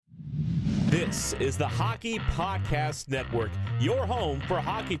This is the Hockey Podcast Network, your home for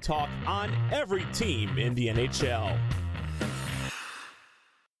hockey talk on every team in the NHL.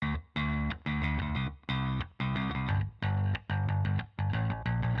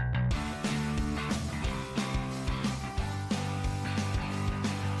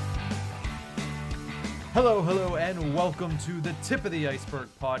 Hello, and welcome to the Tip of the Iceberg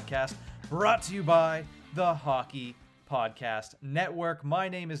podcast, brought to you by the Hockey Podcast Network. My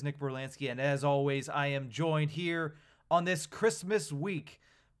name is Nick Berlansky, and as always, I am joined here on this Christmas week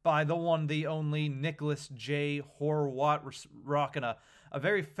by the one, the only Nicholas J. Horwat, rocking a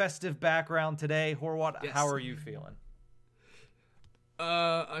very festive background today. Horwat, Yes. How are you feeling?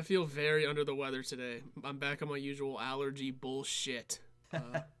 I feel very under the weather today. I'm back on my usual allergy bullshit.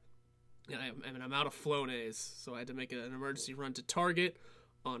 And I'm out of Flonase, so I had to make an emergency run to Target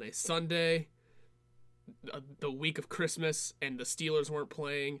on a Sunday, the week of Christmas, and the Steelers weren't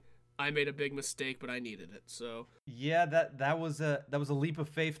playing. I made a big mistake, but I needed it. So Yeah, that was a leap of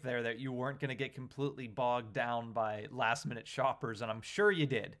faith there, that you weren't going to get completely bogged down by last minute shoppers, and I'm sure you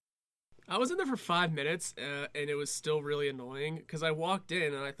did. I was in there for 5 minutes, and it was still really annoying because I walked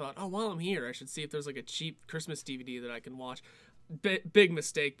in and I thought, oh, while I'm here, I should see if there's like a cheap Christmas DVD that I can watch. Big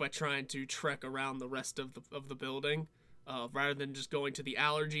mistake by trying to trek around the rest of the building, rather than just going to the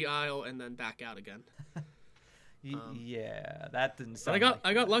allergy aisle and then back out again. Yeah, that didn't But sound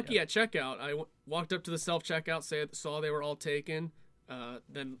I got lucky at checkout. I walked up to the self checkout, saw they were all taken.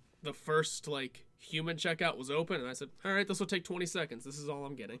 Then the first human checkout was open, and I said, "All right, this will take 20 seconds. This is all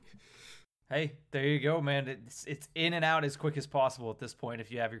I'm getting." Hey, there you go, man. It's in and out as quick as possible at this point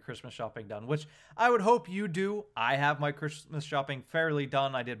if you have your Christmas shopping done, which I would hope you do. I have my Christmas shopping fairly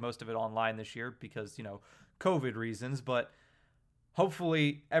done. I did most of it online this year because, COVID reasons, but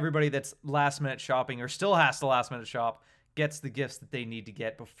hopefully everybody that's last minute shopping or still has to last minute shop gets the gifts that they need to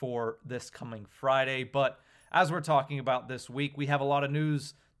get before this coming Friday. But as we're talking about this week, we have a lot of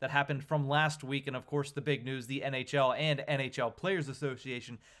news that happened from last week, and of course the big news, the NHL and NHL Players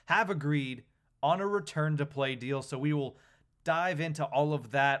Association have agreed on a return to play deal. So we will dive into all of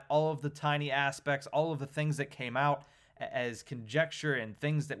that, all of the tiny aspects, all of the things that came out as conjecture and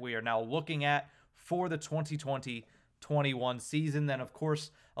things that we are now looking at for the 2020-21 season. Then of course,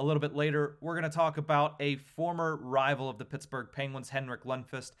 a little bit later, we're going to talk about a former rival of the Pittsburgh Penguins, Henrik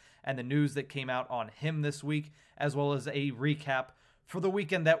Lundqvist, and the news that came out on him this week, as well as a recap for the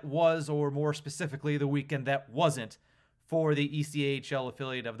weekend that was, or more specifically, the weekend that wasn't, for the ECHL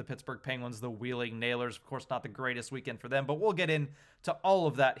affiliate of the Pittsburgh Penguins, the Wheeling Nailers. Of course, not the greatest weekend for them, but we'll get into all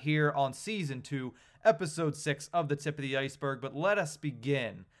of that here on Season 2, Episode 6 of the Tip of the Iceberg. But let us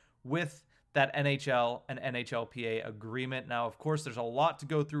begin with that NHL and NHLPA agreement. Now, of course, there's a lot to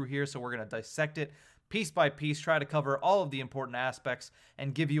go through here, so we're going to dissect it piece by piece, try to cover all of the important aspects,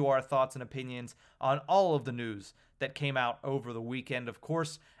 and give you our thoughts and opinions on all of the news that came out over the weekend. Of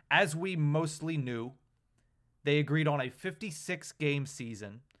course, as we mostly knew, they agreed on a 56-game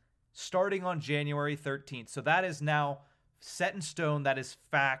season starting on January 13th. So that is now set in stone. That is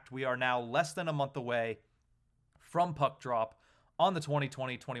fact. We are now less than a month away from puck drop on the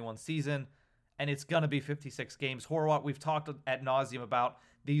 2020-21 season, and it's going to be 56 games. Horwat, we've talked ad nauseum about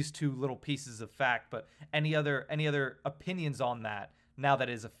these two little pieces of fact, but any other opinions on that now that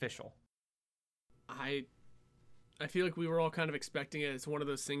it is official? I feel like we were all kind of expecting it. It's one of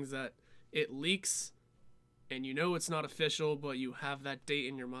those things that it leaks and it's not official, but you have that date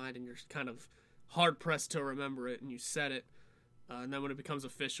in your mind and you're kind of hard pressed to remember it, and you set it. And then when it becomes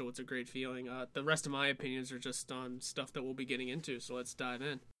official, it's a great feeling. The rest of my opinions are just on stuff that we'll be getting into, so let's dive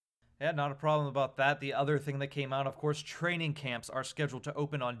in. Yeah, not a problem about that. The other thing that came out, of course, training camps are scheduled to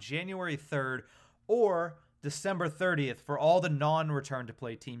open on January 3rd or December 30th for all the non-return to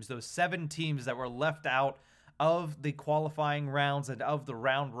play teams, those 7 teams that were left out of the qualifying rounds and of the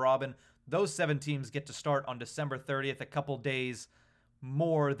round robin. Those 7 teams get to start on December 30th, a couple days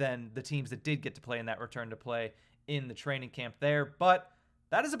more than the teams that did get to play in that return to play in the training camp there. But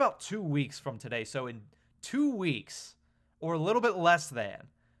that is about 2 weeks from today. So in 2 weeks, or a little bit less than,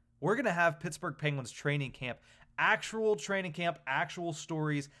 we're going to have Pittsburgh Penguins training camp, actual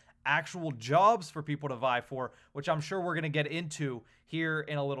stories, actual jobs for people to vie for, which I'm sure we're going to get into here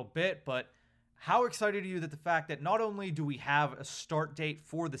in a little bit. But how excited are you that the fact that not only do we have a start date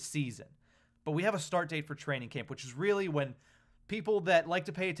for the season, but we have a start date for training camp, which is really when people that like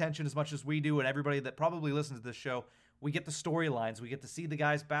to pay attention as much as we do, and everybody that probably listens to this show, we get the storylines, we get to see the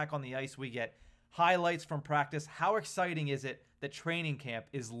guys back on the ice, we get highlights from practice. How exciting is it that training camp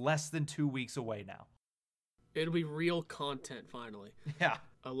is less than 2 weeks away now? It'll be real content finally. Yeah.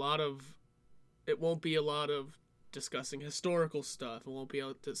 It won't be a lot of discussing historical stuff. It won't be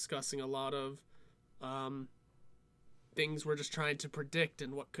discussing a lot of things we're just trying to predict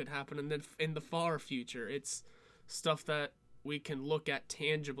and what could happen in the far future. It's stuff that we can look at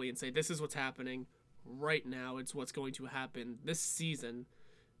tangibly and say, this is what's happening right now. It's what's going to happen this season,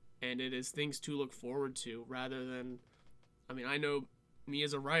 and it is things to look forward to rather than, I mean, I know me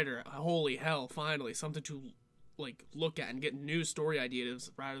as a writer, holy hell, finally, something to like look at and get new story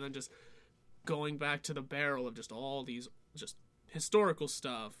ideas rather than just going back to the barrel of just all these just historical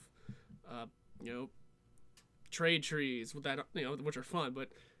stuff, trade trees with that, which are fun, but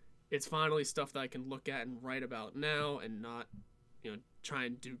it's finally stuff that I can look at and write about now and not,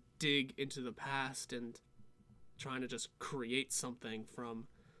 trying to dig into the past and trying to just create something from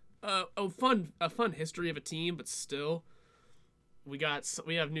a fun history of a team, but still we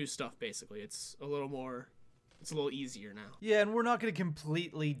have new stuff basically. It's a little easier now. Yeah, and we're not going to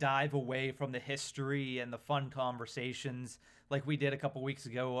completely dive away from the history and the fun conversations like we did a couple weeks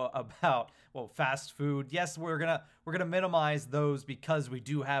ago about, fast food. Yes, we're gonna minimize those because we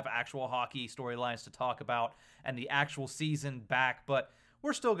do have actual hockey storylines to talk about and the actual season back, but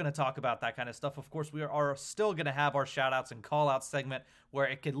we're still going to talk about that kind of stuff. Of course, we are still going to have our shout-outs and call-outs segment where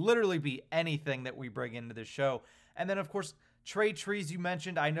it could literally be anything that we bring into the show. And then, of course, trade trees you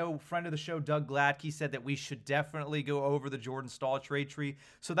mentioned. I know friend of the show, Doug Gladkey, said that we should definitely go over the Jordan Staal trade tree.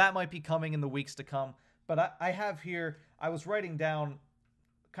 So that might be coming in the weeks to come. But I have here, I was writing down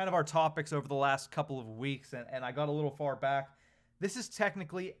kind of our topics over the last couple of weeks, and I got a little far back. This is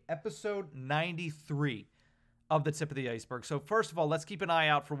technically episode 93 of the Tip of the Iceberg. So first of all, let's keep an eye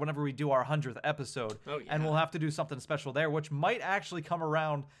out for whenever we do our 100th episode. Oh, yeah. And we'll have to do something special there, which might actually come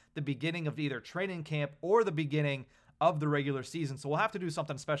around the beginning of either training camp or the beginning of the regular season. So we'll have to do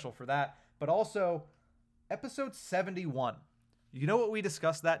something special for that. But also, episode 71. You know what we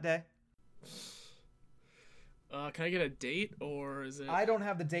discussed that day? Can I get a date, or is it... I don't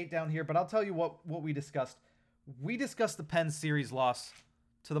have the date down here, but I'll tell you what we discussed. We discussed the Penn series loss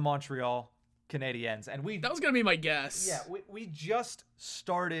to the Montreal Canadiens. And that was going to be my guess. Yeah, we just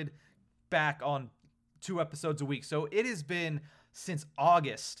started back on 2 episodes a week. So it has been since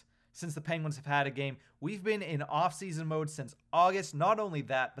August, since the Penguins have had a game. We've been in off-season mode since August. Not only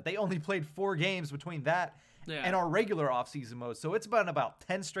that, but they only played 4 games between that and our regular off-season mode. So it's been about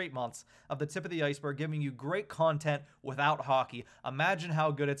 10 straight months of the Tip of the Iceberg, giving you great content without hockey. Imagine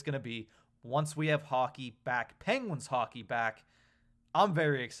how good it's going to be once we have hockey back, Penguins hockey back. I'm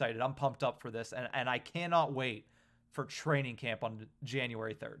very excited. I'm pumped up for this, and I cannot wait for training camp on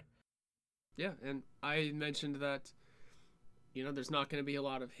January 3rd. Yeah, and I mentioned that there's not going to be a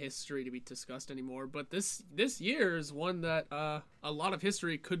lot of history to be discussed anymore, but this year is one that a lot of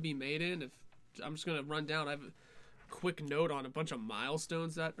history could be made in. If I'm just going to run down, I have a quick note on a bunch of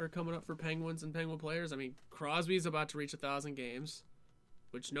milestones that are coming up for Penguins and Penguin players. I mean, Crosby's about to reach 1,000 games,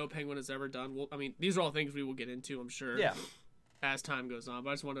 which no Penguin has ever done. These are all things we will get into, I'm sure, as time goes on, but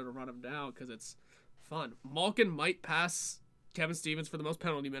I just wanted to run them down because it's fun. Malkin might pass Kevin Stevens for the most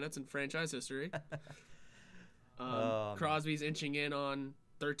penalty minutes in franchise history. Crosby's inching in on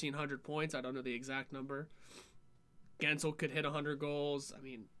 1,300 points. I don't know the exact number. Gensel could hit 100 goals. I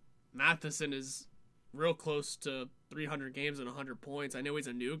mean, Matheson is real close to 300 games and 100 points. I know he's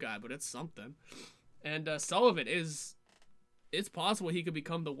a new guy, but it's something. And Sullivan it's possible he could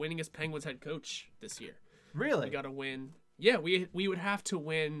become the winningest Penguins head coach this year. Really? We got to win. Yeah, we would have to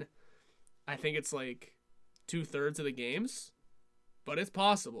win, I think it's like 2/3 of the games, but it's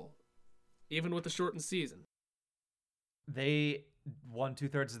possible, even with the shortened season. They won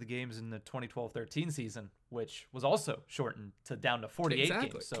 2/3 of the games in the 2012-13 season, which was also shortened down to 48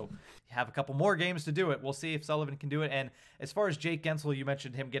 games. So you have a couple more games to do it. We'll see if Sullivan can do it. And as far as Jake Gensel, you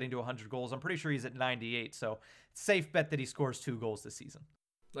mentioned him getting to 100 goals. I'm pretty sure he's at 98. So it's safe bet that he scores 2 goals this season.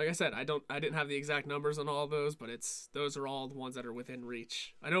 Like I said, I didn't have the exact numbers on all those, but those are all the ones that are within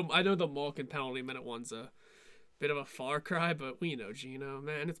reach. I know the Malkin penalty minute one's a bit of a far cry, but we know Gino,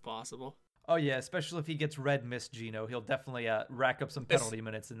 man, it's possible. Oh yeah, especially if he gets red mist Gino, he'll definitely rack up some penalty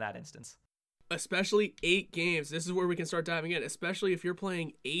minutes in that instance. Especially 8 games. This is where we can start diving in. Especially if you're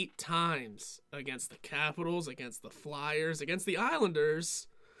playing 8 times against the Capitals, against the Flyers, against the Islanders,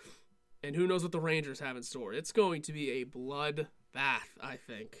 and who knows what the Rangers have in store. It's going to be a bloodbath, I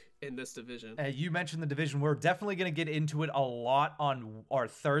think, in this division. You mentioned the division. We're definitely going to get into it a lot on our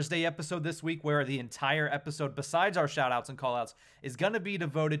Thursday episode this week, where the entire episode, besides our shout-outs and call-outs, is going to be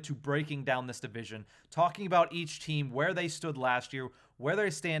devoted to breaking down this division, talking about each team, where they stood last year, where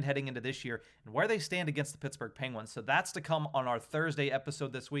they stand heading into this year, and where they stand against the Pittsburgh Penguins. So that's to come on our Thursday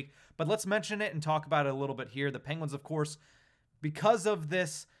episode this week. But let's mention it and talk about it a little bit here. The Penguins, of course, because of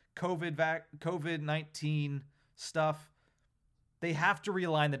this COVID-19 stuff, they have to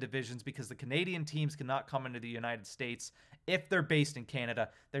realign the divisions because the Canadian teams cannot come into the United States if they're based in Canada.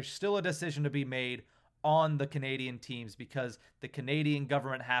 There's still a decision to be made on the Canadian teams because the Canadian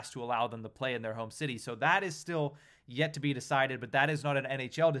government has to allow them to play in their home city. So that is still yet to be decided, but that is not an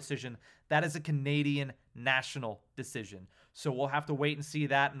NHL decision. That is a Canadian national decision. So we'll have to wait and see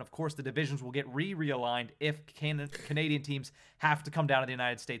that. And of course, the divisions will get realigned if Canadian teams have to come down to the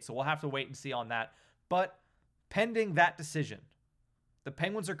United States. So we'll have to wait and see on that. But pending that decision, the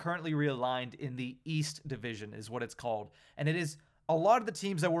Penguins are currently realigned in the East Division, is what it's called. And it is a lot of the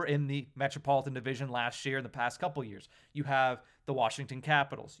teams that were in the Metropolitan Division last year and the past couple years. You have the Washington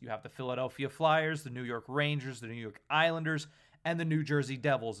Capitals, you have the Philadelphia Flyers, the New York Rangers, the New York Islanders, and the New Jersey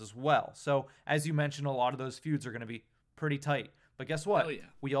Devils as well. So, as you mentioned, a lot of those feuds are going to be pretty tight. But guess what? Oh, yeah.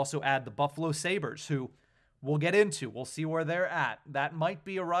 We also add the Buffalo Sabres, who we'll get into. We'll see where they're at. That might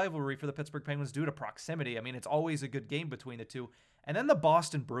be a rivalry for the Pittsburgh Penguins due to proximity. I mean, it's always a good game between the two. And then the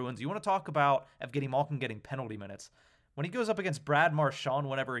Boston Bruins. You want to talk about Evgeny Malkin getting penalty minutes. When he goes up against Brad Marchand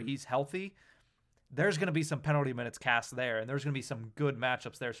whenever he's healthy, there's going to be some penalty minutes cast there, and there's going to be some good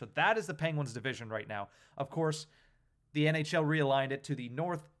matchups there. So that is the Penguins division right now. Of course, the NHL realigned it to the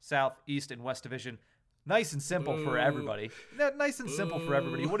North, South, East, and West division. Nice and simple for everybody. Nice and simple for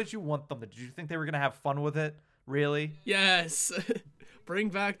everybody. What did you want them to do? Did you think they were going to have fun with it? Really? Yes. Bring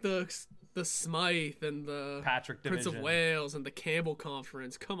back the Smythe and the Patrick Prince division. of Wales and the Campbell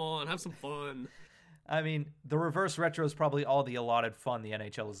Conference. Come on, have some fun. I mean, the reverse retro is probably all the allotted fun the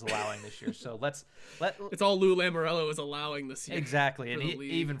NHL is allowing this year. So let It's all Lou Lamoriello is allowing this year. exactly, and for the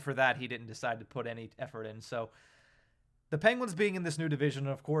league. even for that, he didn't decide to put any effort in. So the Penguins being in this new division,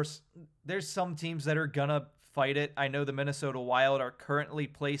 of course, there's some teams that are gonna fight it. I know the Minnesota Wild are currently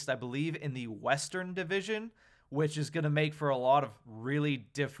placed, I believe, in the Western Division, which is going to make for a lot of really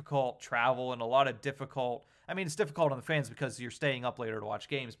difficult travel and a lot of difficult. I mean, it's difficult on the fans because you're staying up later to watch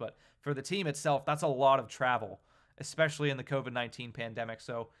games, but for the team itself, that's a lot of travel, especially in the COVID-19 pandemic.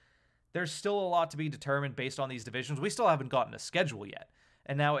 So there's still a lot to be determined based on these divisions. We still haven't gotten a schedule yet.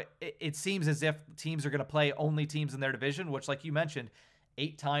 And now it seems as if teams are going to play only teams in their division, which, like you mentioned,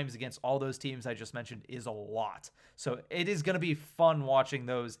 8 times against all those teams I just mentioned is a lot. So it is going to be fun watching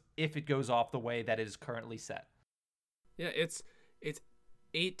those if it goes off the way that it is currently set. Yeah, it's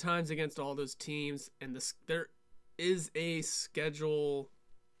 8 times against all those teams, and there is a schedule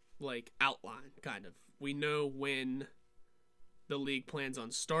outline kind of. We know when the league plans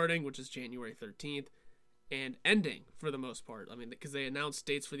on starting, which is January 13th, and ending for the most part. I mean, because they announced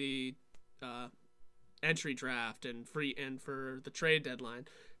dates for the entry draft and for the trade deadline.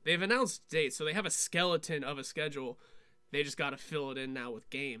 They've announced dates, so they have a skeleton of a schedule. They just got to fill it in now with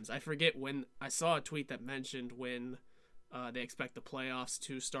games. I forget when. I saw a tweet that mentioned when they expect the playoffs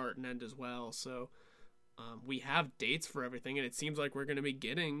to start and end as well. So we have dates for everything, and it seems like we're going to be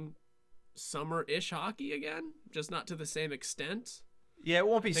getting summer-ish hockey again, just not to the same extent. Yeah, it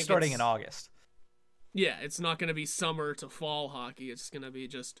won't be starting in August. Yeah, it's not going to be summer to fall hockey. It's going to be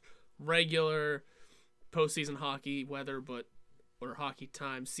just regular postseason hockey weather, or hockey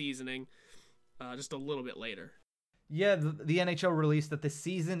time seasoning, just a little bit later. Yeah, the NHL released that the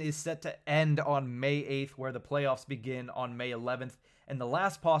season is set to end on May 8th, where the playoffs begin on May 11th, and the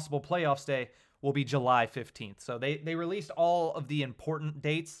last possible playoffs day will be July 15th. So they released all of the important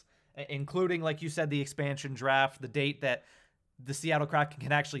dates, including, like you said, the expansion draft, the date that the Seattle Kraken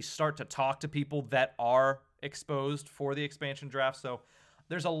can actually start to talk to people that are exposed for the expansion draft. So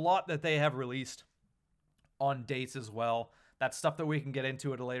there's a lot that they have released on dates as well. That's stuff that we can get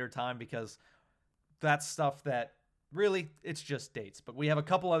into at a later time because that's stuff that really, it's just dates. But we have a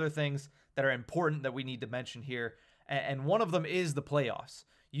couple other things that are important that we need to mention here. And one of them is the playoffs.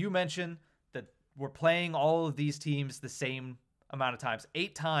 You mentioned that we're playing all of these teams the same amount of times,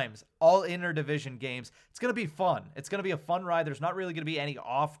 8 times, all interdivision games. It's going to be fun. It's going to be a fun ride. There's not really going to be any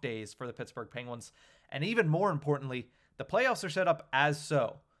off days for the Pittsburgh Penguins. And even more importantly, the playoffs are set up as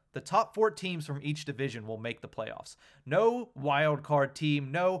so. The top 4 teams from each division will make the playoffs. No wild card team.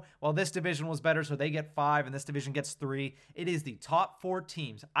 No, well, this division was better, so they get 5, and this division gets 3. It is the top 4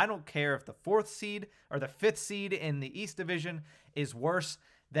 teams. I don't care if the 4th seed or the 5th seed in the East Division is worse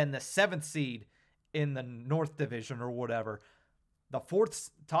than the 7th seed in the North Division or whatever. The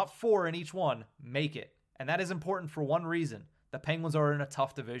top 4 in each one make it. And that is important for one reason. The Penguins are in a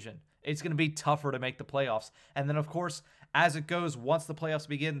tough division. It's going to be tougher to make the playoffs. And then, of course, as it goes, once the playoffs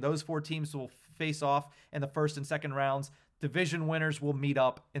begin, those 4 teams will face off in the first and second rounds. Division winners will meet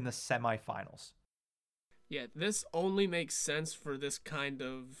up in the semifinals. Yeah, this only makes sense for this kind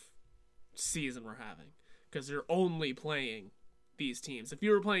of season we're having because you're only playing these teams. If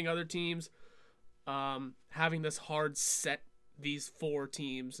you were playing other teams, having this hard set, these 4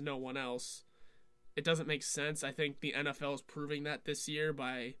 teams, no one else, it doesn't make sense. I think the NFL is proving that this year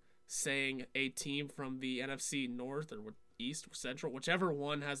by saying a team from the NFC North or East or Central, whichever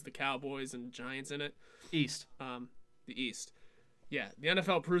one has the Cowboys and Giants in it. East. The East. Yeah, the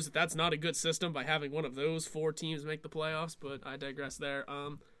NFL proves that that's not a good system by having one of those 4 teams make the playoffs, but I digress there.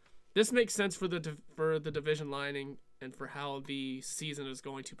 This makes sense for the division lining and for how the season is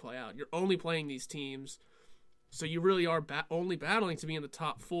going to play out. You're only playing these teams, so you really are only battling to be in the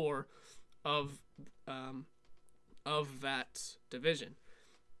top 4 of that division.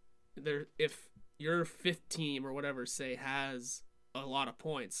 If your 5th team or whatever, say, has a lot of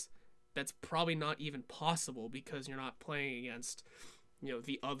points, that's probably not even possible because you're not playing against,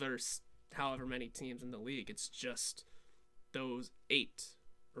 the other however many teams in the league. It's just those 8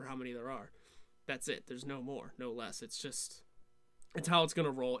 or how many there are. That's it. There's no more, no less. It's how it's going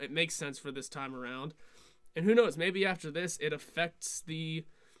to roll. It makes sense for this time around. And who knows, maybe after this, it affects the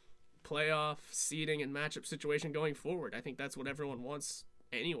playoff seeding and matchup situation going forward. I think that's what everyone wants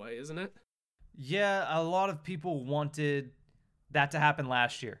anyway, isn't it? Yeah, a lot of people wanted that to happen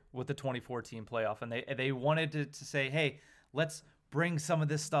last year with the 2014 playoff, and they wanted to say, hey, let's bring some of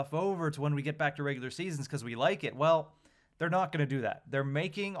this stuff over to when we get back to regular seasons because we like it. Well, they're not going to do that. They're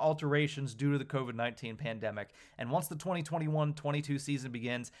making alterations due to the COVID-19 pandemic. And once the 2021-22 season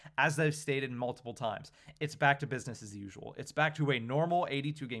begins, as they've stated multiple times, it's back to business as usual. It's back to a normal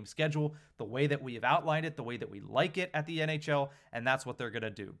 82-game schedule, the way that we have outlined it, the way that we like it at the NHL, and that's what they're going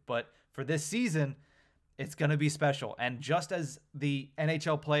to do. But for this season, it's going to be special. And just as the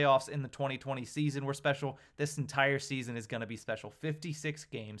NHL playoffs in the 2020 season were special, this entire season is going to be special. 56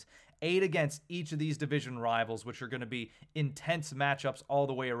 games, 8 against each of these division rivals, which are going to be intense matchups all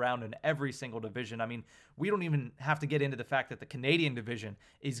the way around in every single division. I mean, we don't even have to get into the fact that the Canadian division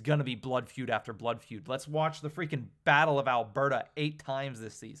is going to be blood feud after blood feud. Let's watch the freaking Battle of Alberta 8 times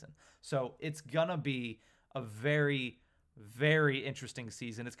this season. So it's going to be a very, very interesting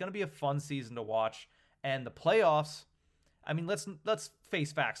season. It's going to be a fun season to watch. And the playoffs, I mean, let's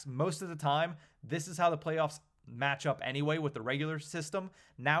face facts. Most of the time, this is how the playoffs match up anyway with the regular system.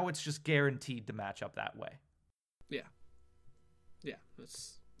 Now it's just guaranteed to match up that way. Yeah.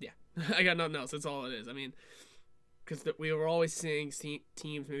 I got nothing else. That's all it is. I mean, because we were always seeing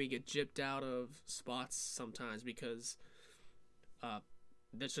teams maybe get gypped out of spots sometimes because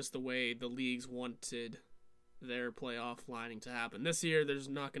that's just the way the leagues wanted their playoff lining to happen. This year, there's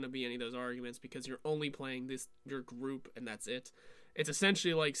not going to be any of those arguments because you're only playing your group and that's it. It's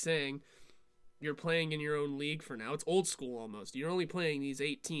essentially like saying you're playing in your own league for now. It's old school almost. You're only playing these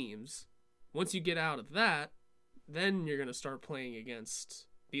 8 teams. Once you get out of that, then you're going to start playing against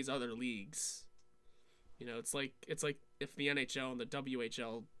these other leagues. It's like if the NHL and the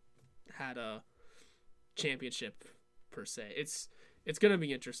WHL had a championship per se. It's going to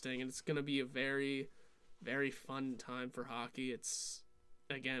be interesting, and it's going to be a very, very fun time for hockey.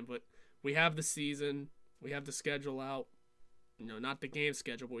 But we have the season, we have the schedule out, not the game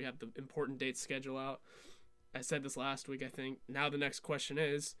schedule, but we have the important dates schedule out. I said this last week, I think. Now the next question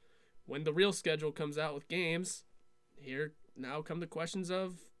is, when the real schedule comes out with games, here now come the questions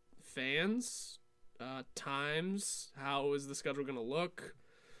of fans, times, how is the schedule going to look,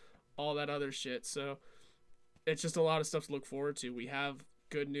 all that other shit. So it's just a lot of stuff to look forward to. We have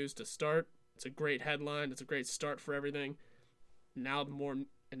good news to start. It's a great headline. It's a great start for everything. Now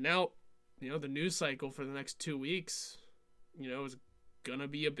the news cycle for the next 2 weeks, is gonna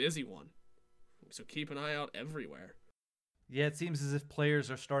be a busy one. So keep an eye out everywhere. Yeah, it seems as if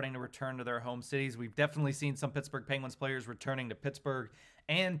players are starting to return to their home cities. We've definitely seen some Pittsburgh Penguins players returning to Pittsburgh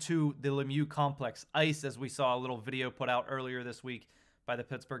and to the Lemieux Complex Ice, as we saw a little video put out earlier this week by the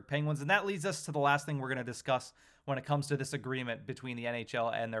Pittsburgh Penguins. And that leads us to the last thing we're going to discuss when it comes to this agreement between the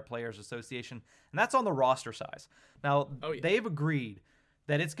NHL and their Players Association, and that's on the roster size. Now, They've agreed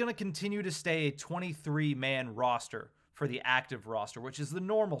that it's going to continue to stay a 23-man roster for the active roster, which is the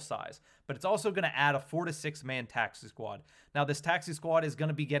normal size, but it's also going to add a 4 to 6 man taxi squad. Now, this taxi squad is going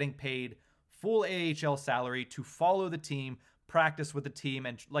to be getting paid full AHL salary to follow the team, practice with the team,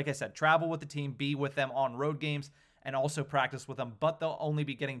 and like I said, travel with the team, be with them on road games, and also practice with them, but they'll only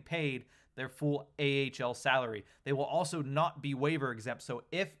be getting paid their full AHL salary. They will also not be waiver exempt, so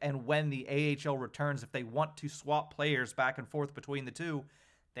if and when the AHL returns, if they want to swap players back and forth between the two,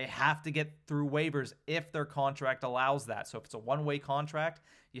 they have to get through waivers if their contract allows that. So if it's a one-way contract,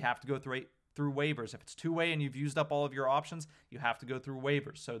 you have to go through waivers. If it's two-way and you've used up all of your options, you have to go through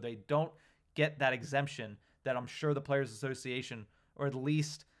waivers. So they don't get that exemption that I'm sure the Players Association, or at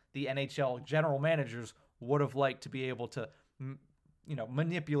least the NHL general managers, would have liked to be able to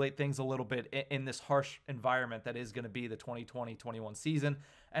manipulate things a little bit in this harsh environment that is going to be the 2020-21 season.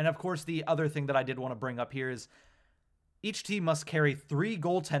 And of course, the other thing that I did want to bring up here is each team must carry 3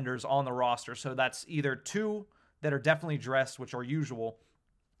 goaltenders on the roster. So that's either 2 that are definitely dressed, which are usual,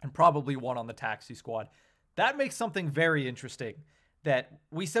 and probably 1 on the taxi squad. That makes something very interesting that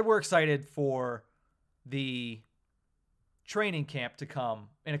we said we're excited for the training camp to come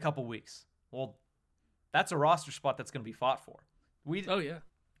in a couple weeks. Well, that's a roster spot that's going to be fought for.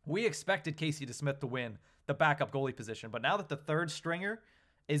 We expected Casey DeSmith to win the backup goalie position, but now that the third stringer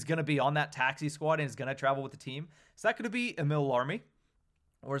is going to be on that taxi squad and is going to travel with the team, is that going to be Emil Larmi?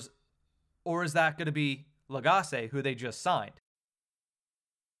 Or is that going to be Lagacé, who they just signed?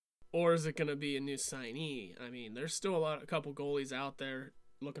 Or is it going to be a new signee? I mean, there's still a couple goalies out there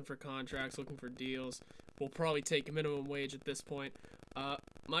looking for contracts, looking for deals. We'll probably take a minimum wage at this point.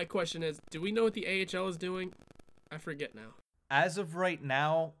 My question is, do we know what the AHL is doing? I forget now. As of right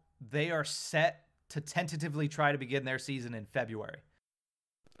now, they are set to tentatively try to begin their season in February.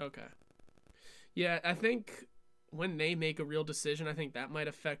 Okay. Yeah, I think when they make a real decision, I think that might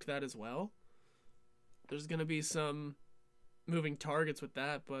affect that as well. There's going to be some moving targets with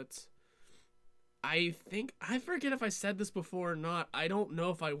that, but I forget if I said this before or not. I don't know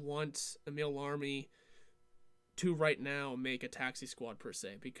if I want Emil Larmi to right now make a taxi squad per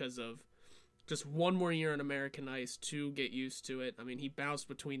se because of just one more year in American Ice to get used to it. I mean, he bounced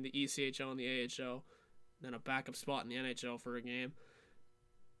between the ECHL and the AHL, then a backup spot in the NHL for a game.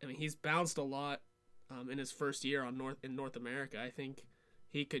 I mean, he's bounced a lot in his first year in North America. I think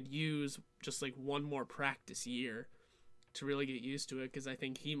he could use just like one more practice year to really get used to it, because I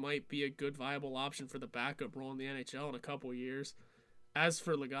think he might be a good viable option for the backup role in the NHL in a couple years. As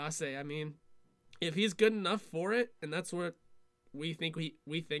for Lagacé, I mean, if he's good enough for it, and that's what we think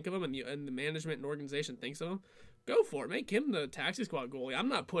we think of him, and the management and organization thinks of him, go for it. Make him the taxi squad goalie. I'm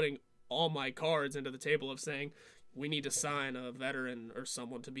not putting all my cards into the table of saying we need to sign a veteran or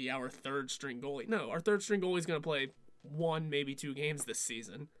someone to be our third string goalie. No, our third string goalie is going to play 1, maybe 2 games this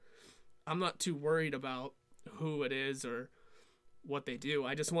season. I'm not too worried about who it is or what they do.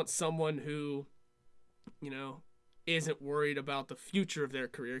 I just want someone who, isn't worried about the future of their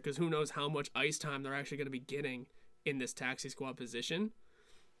career, because who knows how much ice time they're actually going to be getting in this taxi squad position.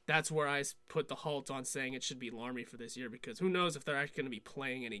 That's where I put the halt on saying it should be Larmi for this year, because who knows if they're actually going to be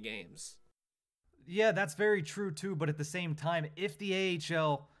playing any games. Yeah, that's very true too, but at the same time, if the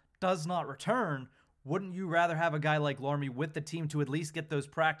AHL does not return, wouldn't you rather have a guy like Larmi with the team to at least get those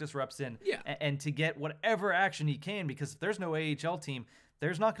practice reps in and to get whatever action he can? Because if there's no AHL team,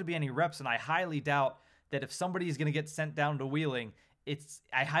 there's not going to be any reps, and I highly doubt that if somebody is going to get sent down to Wheeling,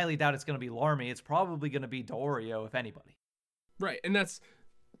 I highly doubt it's going to be Larmi. It's probably going to be D'Orio, if anybody. Right, and that's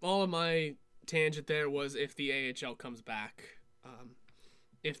all of my tangent there was if the AHL comes back.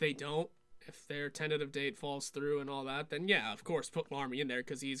 If they don't, if their tentative date falls through and all that, then yeah, of course, put Larmi in there,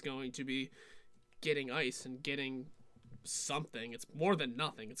 because he's going to be getting ice and getting something. It's more than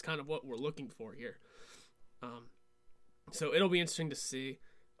nothing. It's kind of what we're looking for here. So it'll be interesting to see.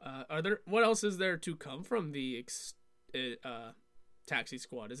 What else is there to come from the taxi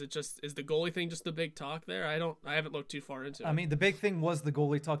squad? Is the goalie thing just the big talk there? I haven't looked too far into it. I mean, the big thing was the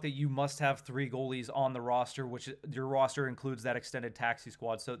goalie talk, that you must have 3 goalies on the roster, which your roster includes that extended taxi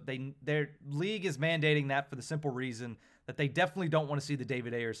squad. So their league is mandating that for the simple reason that they definitely don't want to see the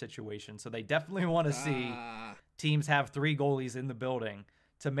David Ayer situation. So they definitely want to see teams have 3 goalies in the building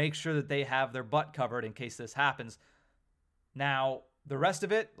to make sure that they have their butt covered in case this happens. Now, the rest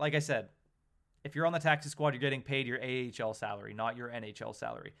of it, like I said, if you're on the taxi squad, you're getting paid your AHL salary, not your NHL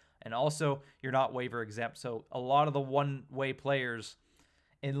salary. And also, you're not waiver exempt. So a lot of the one-way players,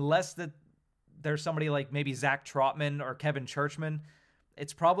 unless there's somebody like maybe Zach Trotman or Kevin Churchman,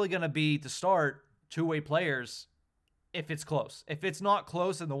 it's probably going to be, to start, two-way players if it's close. If it's not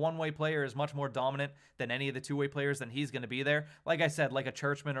close and the one-way player is much more dominant than any of the two-way players, then he's going to be there. Like I said, like a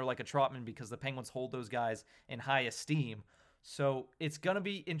Churchman or like a Trotman, because the Penguins hold those guys in high esteem. So it's going to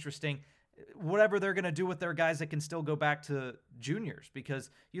be interesting. Whatever they're going to do with their guys that can still go back to juniors, because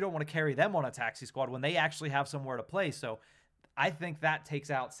you don't want to carry them on a taxi squad when they actually have somewhere to play. So I think that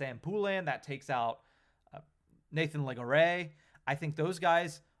takes out Sam Poulin, that takes out Nathan Legare. I think those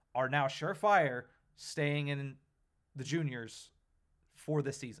guys are now surefire staying in the juniors for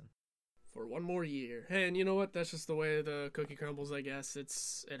this season. For one more year. And you know what? That's just the way the cookie crumbles, I guess.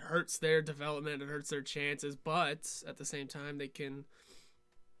 It hurts their development, it hurts their chances, but at the same time, they can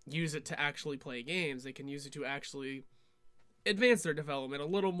use it to actually play games. They can use it to actually advance their development a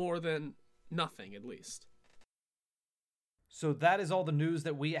little more than nothing, at least. So that is all the news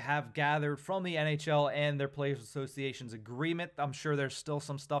that we have gathered from the NHL and their Players Association's agreement. I'm sure there's still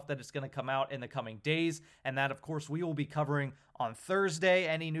some stuff that is going to come out in the coming days, and that, of course, we will be covering on Thursday,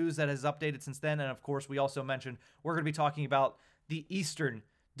 any news that has updated since then. And, of course, we also mentioned we're going to be talking about the Eastern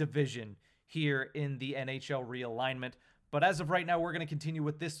Division here in the NHL realignment. But as of right now, we're going to continue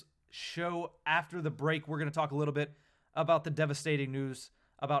with this show. After the break, we're going to talk a little bit about the devastating news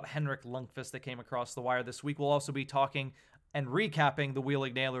about Henrik Lundqvist that came across the wire this week. We'll also be talking and recapping the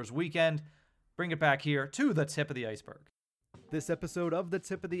Wheeling Nailers weekend. Bring it back here to the tip of the iceberg. This episode of The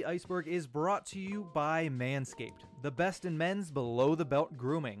Tip of the Iceberg is brought to you by Manscaped, the best in men's below-the-belt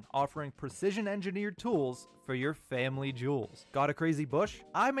grooming, offering precision-engineered tools for your family jewels. Got a crazy bush?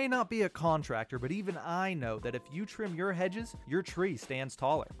 I may not be a contractor, but even I know that if you trim your hedges, your tree stands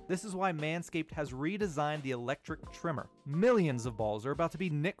taller. This is why Manscaped has redesigned the electric trimmer. Millions of balls are about to be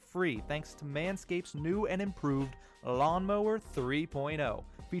nick-free thanks to Manscaped's new and improved Lawnmower 3.0,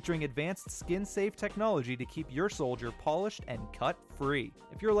 featuring advanced skin-safe technology to keep your soldier polished and cut-free.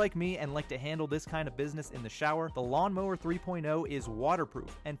 If you're like me and like to handle this kind of business in the shower, the Lawnmower 3.0 is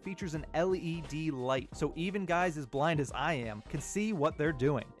waterproof and features an LED light, so even guys as blind as I am can see what they're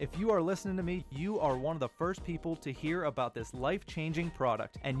doing. If you are listening to me, you are one of the first people to hear about this life-changing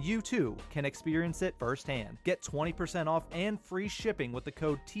product, and you too can experience it firsthand. Get 20% off and free shipping with the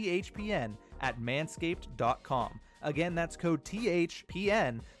code THPN at manscaped.com. Again, that's code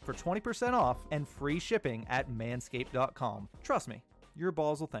THPN for 20% off and free shipping at manscaped.com. Trust me, your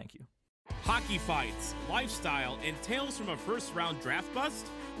balls will thank you. Hockey fights, lifestyle, and tales from a first-round draft bust?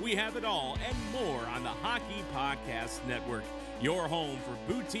 We have it all and more on the Hockey Podcast Network, your home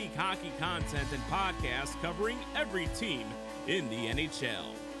for boutique hockey content and podcasts covering every team in the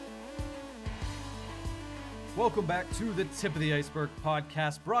NHL. Welcome back to the Tip of the Iceberg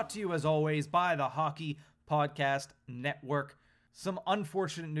podcast, brought to you as always by the Hockey Podcast Network. Some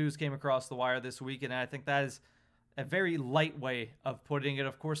unfortunate news came across the wire this week, and I think that is a very light way of putting it.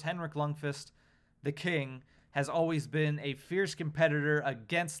 Of course, Henrik Lundqvist, the King, has always been a fierce competitor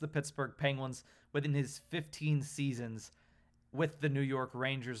against the Pittsburgh Penguins within his 15 seasons with the New York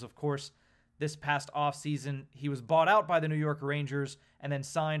Rangers. Of course, this past offseason, he was bought out by the New York Rangers and then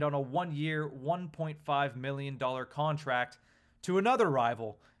signed on a one-year, $1.5 million contract to another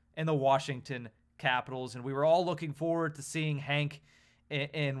rival in the Washington Capitals. And we were all looking forward to seeing Hank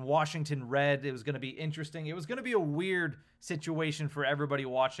in Washington Red. It was going to be interesting. It was going to be a weird situation for everybody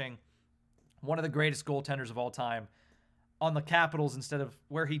watching one of the greatest goaltenders of all time on the Capitals instead of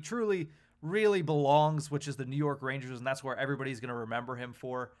where he truly, really belongs, which is the New York Rangers, and that's where everybody's going to remember him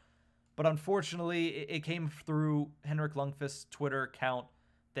for. But unfortunately, it came through Henrik Lundqvist's Twitter account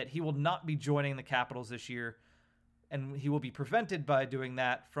that he will not be joining the Capitals this year, and he will be prevented by doing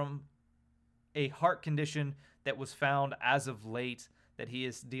that from a heart condition that was found as of late that he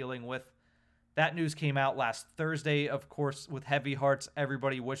is dealing with. That news came out last Thursday. Of course, with heavy hearts,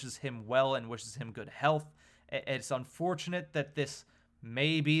 everybody wishes him well and wishes him good health. It's unfortunate that this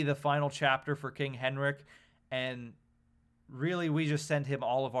may be the final chapter for King Henrik, and really, we just send him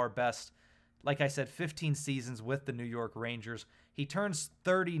all of our best. Like I said, 15 seasons with the New York Rangers. He turns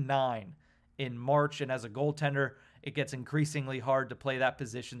 39 in March, and as a goaltender, it gets increasingly hard to play that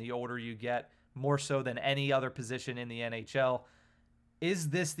position the older you get, more so than any other position in the NHL. Is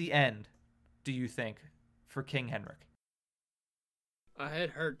this the end, do you think, for King Henrik?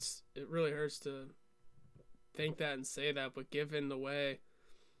 It hurts. It really hurts to think that and say that, but given the way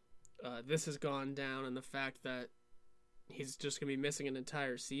this has gone down and the fact that he's just going to be missing an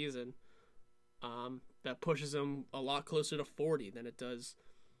entire season, that pushes him a lot closer to 40 than it does,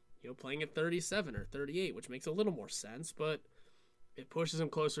 playing at 37 or 38, which makes a little more sense, but it pushes him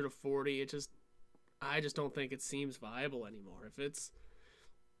closer to 40. I just don't think it seems viable anymore.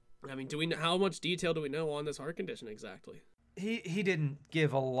 How much detail do we know on this heart condition exactly? He didn't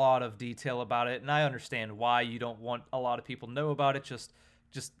give a lot of detail about it, and I understand why you don't want a lot of people to know about it. Just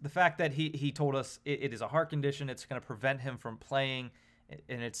the fact that he told us it is a heart condition, it's going to prevent him from playing,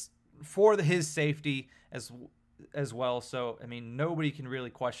 and it's for his safety as well. So, nobody can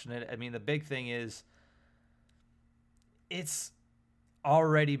really question it. The big thing is it's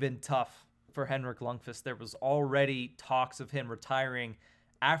already been tough for Henrik Lundqvist. There was already talks of him retiring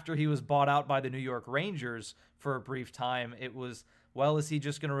after he was bought out by the New York Rangers for a brief time. It was, well, is he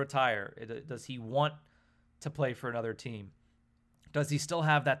just going to retire? Does he want to play for another team? Does he still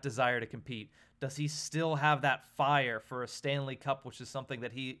have that desire to compete? Does he still have that fire for a Stanley Cup, which is something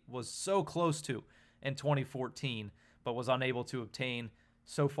that he was so close to in 2014, but was unable to obtain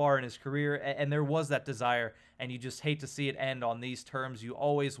so far in his career? And there was that desire, and you just hate to see it end on these terms. You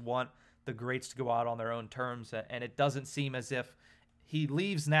always want the greats to go out on their own terms. And it doesn't seem as if he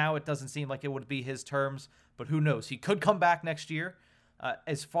leaves now. It doesn't seem like it would be his terms, but who knows? He could come back next year.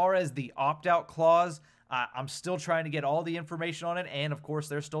 As far as the opt-out clause, I'm still trying to get all the information on it, and of course,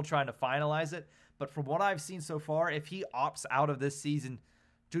 they're still trying to finalize it. But from what I've seen so far, if he opts out of this season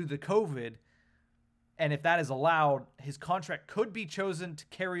due to COVID, and if that is allowed, his contract could be chosen to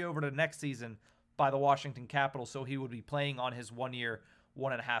carry over to next season by the Washington Capitals, so he would be playing on his 1-year,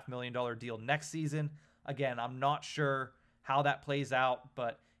 $1.5 million deal next season. Again, I'm not sure how that plays out,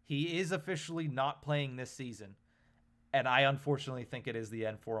 but he is officially not playing this season. And I unfortunately think it is the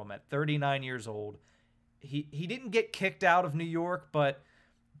end for him at 39 years old. He didn't get kicked out of New York, but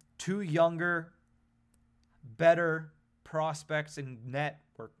two younger, better prospects in net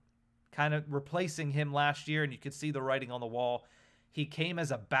were kind of replacing him last year, and you could see the writing on the wall. He came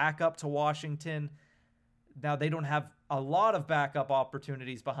as a backup to Washington. Now, they don't have a lot of backup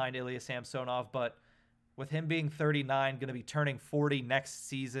opportunities behind Ilya Samsonov, but with him being 39, going to be turning 40 next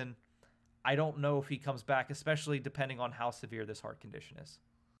season, I don't know if he comes back, especially depending on how severe this heart condition is.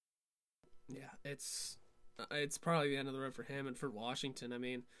 Yeah, it's probably the end of the road for him and for Washington. I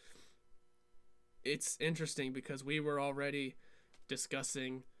mean, it's interesting because we were already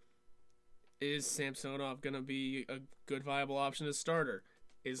discussing, is Samsonov going to be a good viable option as starter?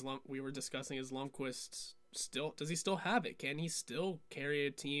 We were discussing, is Lundqvist does he still have it? Can he still carry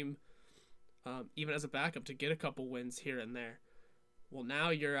a team even as a backup to get a couple wins here and there? Well, now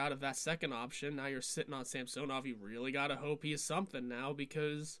you're out of that second option. Now you're sitting on Samsonov. You really got to hope he is something now,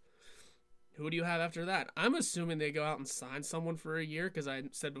 because who do you have after that? I'm assuming they go out and sign someone for a year, because I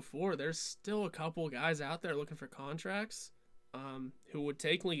said before, there's still a couple guys out there looking for contracts who would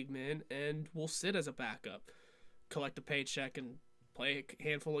take league min and will sit as a backup, collect a paycheck, and play a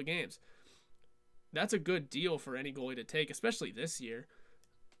handful of games. That's a good deal for any goalie to take, especially this year.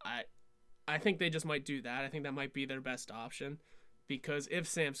 I think they just might do that. I think that might be their best option. Because if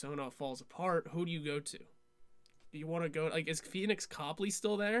Samsonov falls apart, who do you go to? Do you want to go, is Phoenix Copley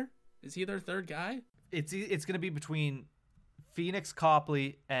still there? Is he their third guy? It's going to be between Phoenix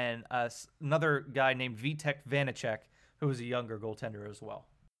Copley and another guy named Vitek Vanacek, who is a younger goaltender as well.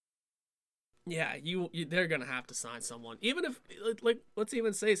 Yeah, they're going to have to sign someone. Even if, let's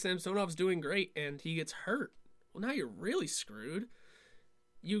even say Samsonov's doing great and he gets hurt. Well, now you're really screwed.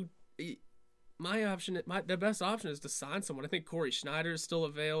 The best option is to sign someone. I think Corey Schneider is still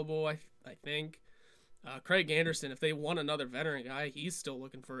available. I think Craig Anderson, if they want another veteran guy, he's still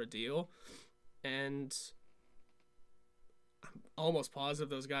looking for a deal. And I'm almost positive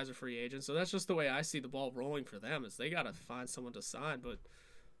those guys are free agents. So that's just the way I see the ball rolling for them, is they got to find someone to sign. But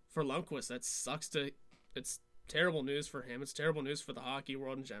for Lundqvist, that sucks it's terrible news for him. It's terrible news for the hockey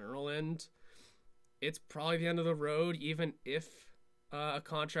world in general. And it's probably the end of the road, even if a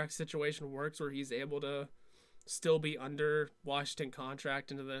contract situation works where he's able to still be under Washington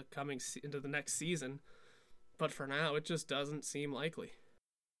contract into the next season. But for now, it just doesn't seem likely.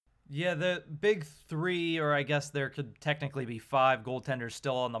 Yeah, the big three, or I guess there could technically be 5 goaltenders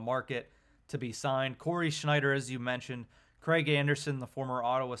still on the market to be signed. Corey Schneider, as you mentioned, Craig Anderson, the former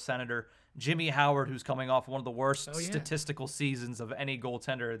Ottawa Senator, Jimmy Howard, who's coming off one of the worst statistical seasons of any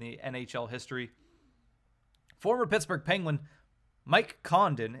goaltender in the NHL history. Former Pittsburgh Penguin Mike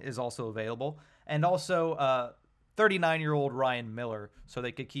Condon is also available, and also 39-year-old Ryan Miller, so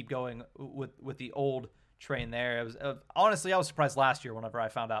they could keep going with the old train there. It was honestly, I was surprised last year whenever I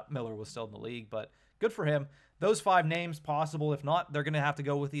found out Miller was still in the league, but good for him. Those 5 names possible. If not, they're going to have to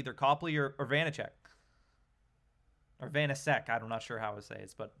go with either Copley or Vanacek. Or Vanacek. I'm not sure how to say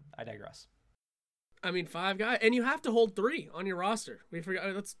it, but I digress. I mean, 5 guys, and you have to hold 3 on your roster. We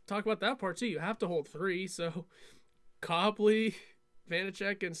forgot. Let's talk about that part too. You have to hold 3, so Copley,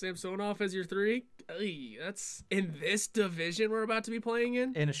 Vanacek, and Samsonov as your 3. That's in this division we're about to be playing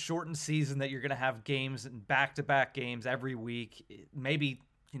in. In a shortened season that you're going to have games and back-to-back games every week. Maybe,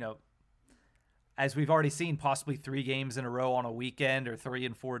 as we've already seen, possibly 3 games in a row on a weekend or 3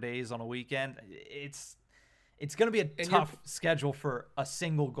 and 4 days on a weekend. It's going to be a tough schedule for a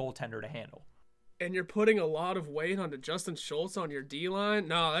single goaltender to handle. And you're putting a lot of weight onto Justin Schultz on your D-line.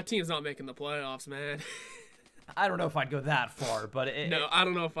 No, that team's not making the playoffs, man. I don't know if I'd go that far, but I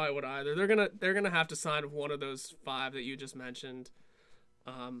don't know if I would either. They're gonna have to sign one of those 5 that you just mentioned.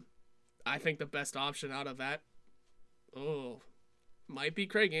 I think the best option out of that, might be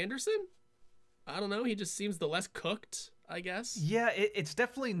Craig Anderson. I don't know. He just seems the less cooked, I guess. Yeah, it's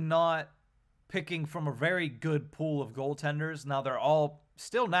definitely not picking from a very good pool of goaltenders. Now, they're all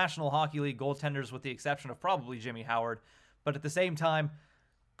still National Hockey League goaltenders with the exception of probably Jimmy Howard. But at the same time,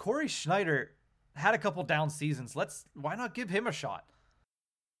 Corey Schneider had a couple down seasons. Why not give him a shot?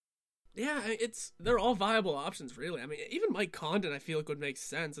 Yeah, they're all viable options, really. I mean, even Mike Condon, I feel like would make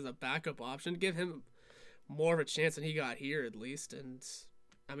sense as a backup option. Give him more of a chance than he got here, at least. And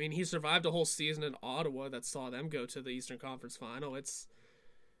I mean, he survived a whole season in Ottawa that saw them go to the Eastern Conference Final. It's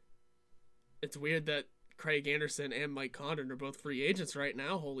weird that Craig Anderson and Mike Condon are both free agents right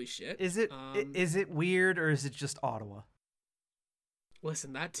now. Holy shit! Is it weird, or is it just Ottawa?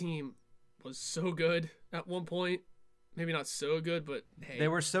 Listen, that team was so good at one point. Maybe not so good, but hey. They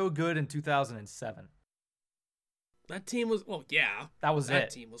were so good in 2007. That team was, well, yeah. That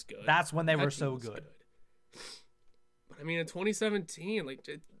team was good. That's when they were so good. But I mean, in 2017, like,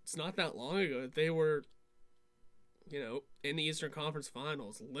 it's not that long ago. They were, in the Eastern Conference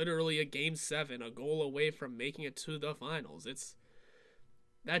Finals. Literally a Game 7, a goal away from making it to the finals.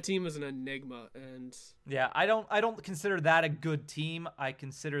 That team is an enigma, and yeah, I don't consider that a good team. I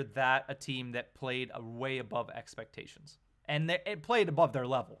consider that a team that played way above expectations, and it played above their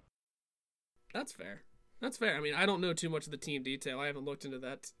level. That's fair. I mean, I don't know too much of the team detail. I haven't looked into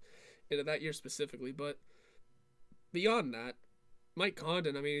that year specifically, but beyond that, Mike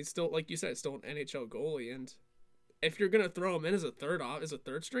Condon, I mean, he's still, like you said, still an NHL goalie, and if you're gonna throw him in as a third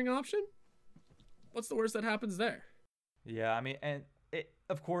string option, what's the worst that happens there? Yeah, I mean, and.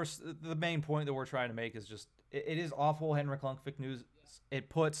 Of course, the main point that we're trying to make is just it is awful Henrik Lundqvist news. It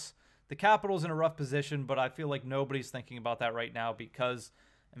puts the Capitals in a rough position, but I feel like nobody's thinking about that right now because,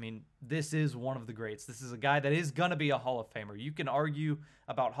 I mean, this is one of the greats. This is a guy that is going to be a Hall of Famer. You can argue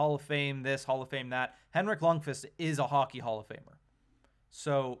about Hall of Fame this, Hall of Fame that. Henrik Lundqvist is a hockey Hall of Famer.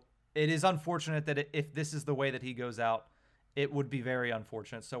 So it is unfortunate that if this is the way that he goes out, it would be very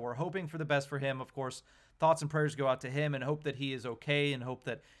unfortunate. So we're hoping for the best for him, of course. Thoughts and prayers go out to him and hope that he is okay and hope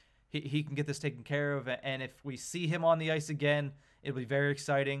that he can get this taken care of. And if we see him on the ice again, it'll be very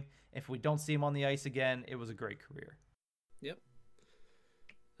exciting. If we don't see him on the ice again, it was a great career. Yep.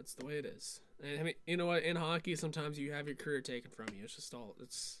 That's the way it is. And I mean, you know what? In hockey, sometimes you have your career taken from you.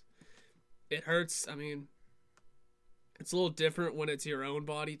 It hurts. I mean, it's a little different when it's your own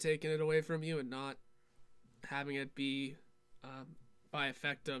body taking it away from you and not having it be by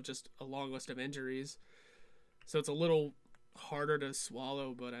effect of just a long list of injuries. So it's a little harder to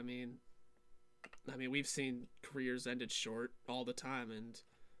swallow, but I mean, we've seen careers ended short all the time, and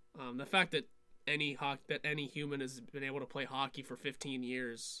the fact that any human has been able to play hockey for 15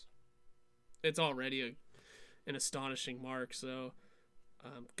 years, it's already an astonishing mark. So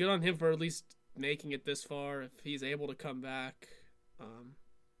good on him for at least making it this far. If he's able to come back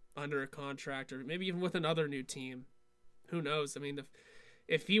under a contract, or maybe even with another new team, who knows? I mean,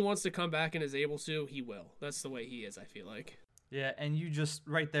 if he wants to come back and is able to, he will. That's the way he is, I feel like. Yeah, and you just,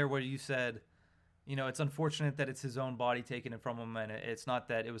 right there where you said, it's unfortunate that it's his own body taking it from him, and it's not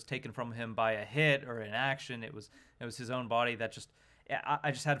that it was taken from him by a hit or an action. It was his own body that just,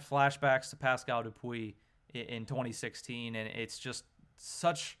 I just had flashbacks to Pascal Dupuis in 2016, and it's just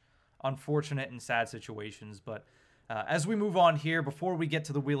such unfortunate and sad situations. But as we move on here, before we get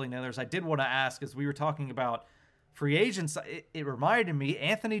to the Wheeling Nailers, I did want to ask, as we were talking about free agents, it reminded me,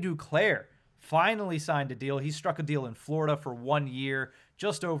 Anthony Duclair finally signed a deal. He struck a deal in Florida for 1 year,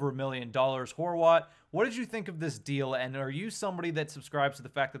 just over $1 million. Horwat, what did you think of this deal? And are you somebody that subscribes to the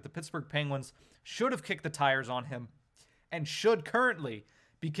fact that the Pittsburgh Penguins should have kicked the tires on him and should currently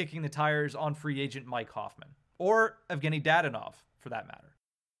be kicking the tires on free agent Mike Hoffman or Evgeny Dadonov, for that matter?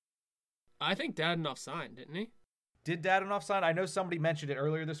 I think Dadonov signed, didn't he? Did Dadonov sign? I know somebody mentioned it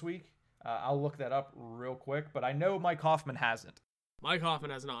earlier this week. I'll look that up real quick, but I know Mike Hoffman hasn't. Mike Hoffman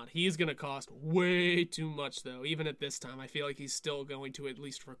has not. He's going to cost way too much, though. Even at this time, I feel like he's still going to at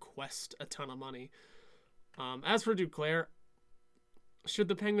least request a ton of money. As for Duclair, should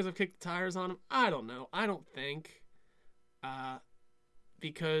the Penguins have kicked the tires on him? I don't know. I don't think.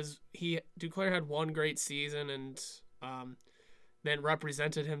 Because Duclair had one great season and then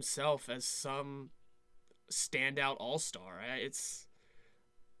represented himself as some standout all-star.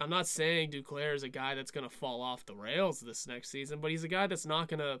 I'm not saying Duclair is a guy that's going to fall off the rails this next season, but he's a guy that's not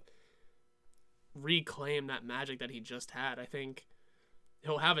going to reclaim that magic that he just had. I think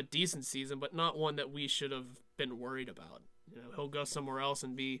he'll have a decent season, but not one that we should have been worried about. He'll go somewhere else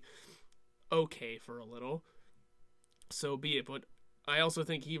and be okay for a little. So be it. But I also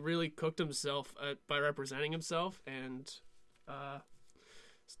think he really cooked himself by representing himself and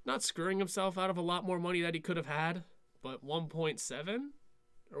not screwing himself out of a lot more money that he could have had, but 1.7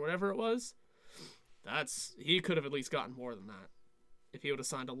 or whatever it was, he could have at least gotten more than that. If he would have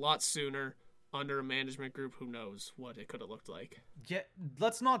signed a lot sooner under a management group, who knows what it could have looked like. Yeah,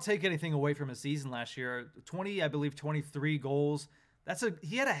 let's not take anything away from his season last year. 23 goals.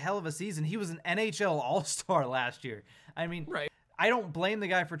 He had a hell of a season. He was an NHL All-Star last year. I mean, right. I don't blame the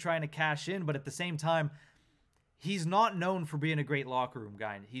guy for trying to cash in, but at the same time, he's not known for being a great locker room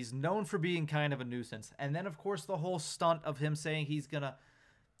guy. He's known for being kind of a nuisance. And then, of course, the whole stunt of him saying he's going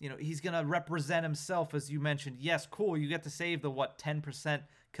to represent himself, as you mentioned. Yes, cool. You get to save the, 10%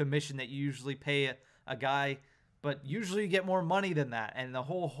 commission that you usually pay a guy, but usually you get more money than that. And the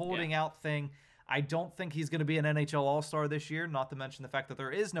whole holding out thing, I don't think he's going to be an NHL All-Star this year, not to mention the fact that there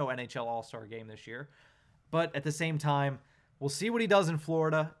is no NHL All-Star game this year. But at the same time, we'll see what he does in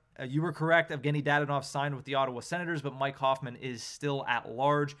Florida. You were correct. Evgeny Dadonov signed with the Ottawa Senators, but Mike Hoffman is still at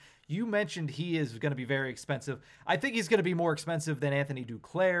large. You mentioned he is going to be very expensive. I think he's going to be more expensive than Anthony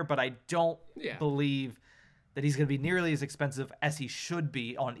Duclair, but I don't believe that he's going to be nearly as expensive as he should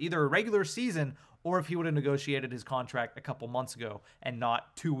be on either a regular season or if he would have negotiated his contract a couple months ago and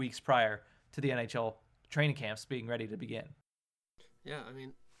not 2 weeks prior to the NHL training camps being ready to begin. Yeah, I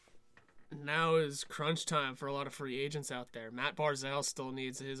mean, now is crunch time for a lot of free agents out there. Matt Barzal still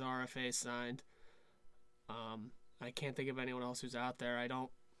needs his RFA signed. I can't think of anyone else who's out there. I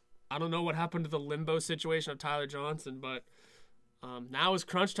don't know what happened to the limbo situation of Tyler Johnson, but now is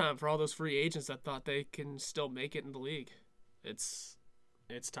crunch time for all those free agents that thought they can still make it in the league. It's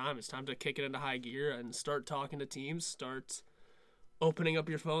time. It's time to kick it into high gear and start talking to teams, start opening up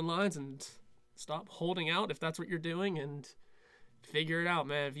your phone lines, and stop holding out if that's what you're doing, and figure it out,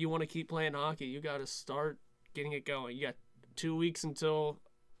 man. If you want to keep playing hockey, you got to start getting it going. You got 2 weeks until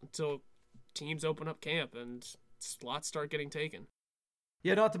teams open up camp and slots start getting taken.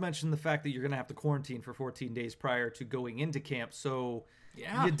 Yeah, not to mention the fact that you're going to have to quarantine for 14 days prior to going into camp. So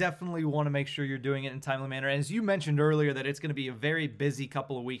you definitely want to make sure you're doing it in a timely manner. And as you mentioned earlier, that it's going to be a very busy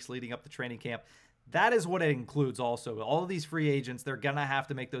couple of weeks leading up to training camp. That is what it includes also. All of these free agents, they're going to have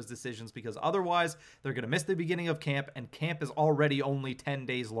to make those decisions because otherwise they're going to miss the beginning of camp, and camp is already only 10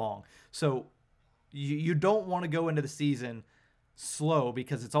 days long. So you don't want to go into the season slow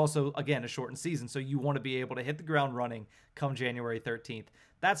because it's also, again, a shortened season. So you want to be able to hit the ground running come January 13th.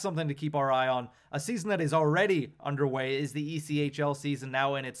 That's something to keep our eye on. A season that is already underway is the ECHL season,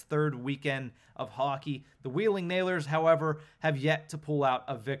 now in its third weekend of hockey. The Wheeling Nailers, however, have yet to pull out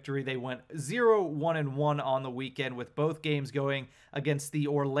a victory. They went 0-1-1 on the weekend, with both games going against the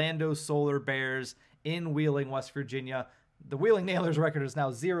Orlando Solar Bears in Wheeling, West Virginia. The Wheeling Nailers record is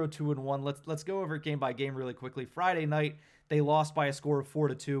now 0-2-1. Let's go over it game by game really quickly. Friday night, they lost by a score of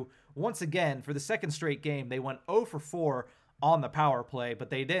 4-2. Once again, for the second straight game, they went 0-4 on the power play,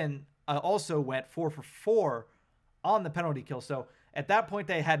 but they then also went 4-4 on the penalty kill. So at that point,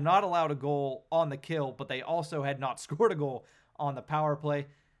 they had not allowed a goal on the kill, but they also had not scored a goal on the power play.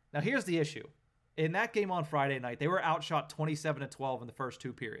 Now, here's the issue. In that game on Friday night, they were outshot 27-12 in the first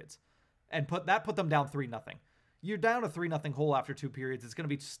two periods, and put them down 3-0. You're down a 3-0 hole after two periods. It's going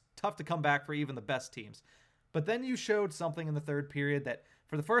to be tough to come back for even the best teams. But then you showed something in the third period that,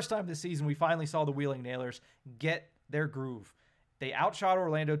 for the first time this season, we finally saw the Wheeling Nailers get their groove. They outshot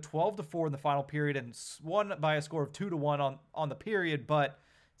Orlando 12-4 in the final period and won by a score of 2-1 on the period, but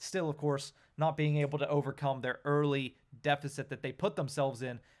still, of course, not being able to overcome their early deficit that they put themselves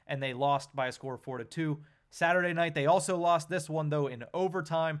in, and they lost by a score of 4-2. Saturday night, they also lost this one, though, in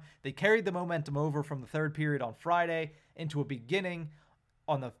overtime. They carried the momentum over from the third period on Friday into a beginning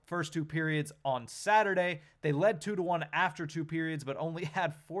on the first two periods on Saturday. They led 2-1 after two periods, but only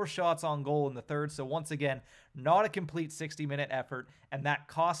had 4 shots on goal in the third. So once again, not a complete 60-minute effort, and that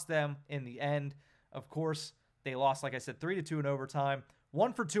cost them in the end. Of course, they lost, like I said, 3-2 in overtime,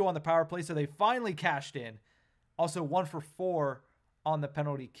 1-for-2 on the power play, so they finally cashed in. Also 1-for-4 on the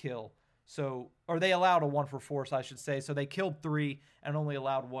penalty kill. Or they allowed a 1-for-4, so I should say. So they killed 3 and only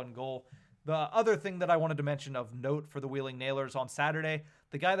allowed 1 goal. The other thing that I wanted to mention of note for the Wheeling Nailers on Saturday,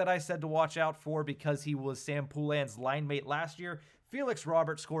 the guy that I said to watch out for because he was Sam Poulin's line mate last year, Felix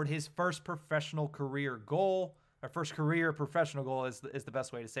Robert, scored his first professional career goal. Or first career professional goal is the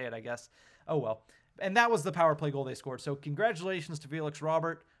best way to say it, I guess. Oh, well. And that was the power play goal they scored. So congratulations to Felix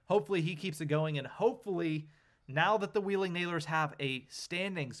Robert. Hopefully he keeps it going. And hopefully, now that the Wheeling Nailers have a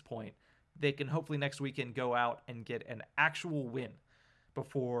standings point, they can hopefully next weekend go out and get an actual win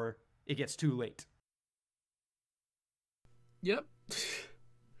before it gets too late. Yep.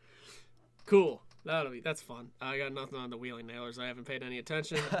 Cool. That's fun. I got nothing on the Wheeling Nailers. I haven't paid any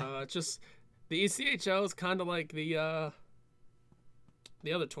attention. Just the ECHL is kind of like the other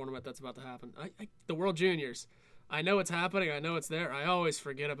tournament that's about to happen. The World Juniors. I know it's happening. I know it's there. I always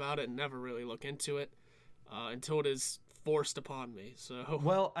forget about it and never really look into it until it is forced upon me. So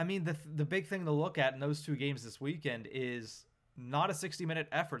well, I mean, the big thing to look at in those two games this weekend is not a 60-minute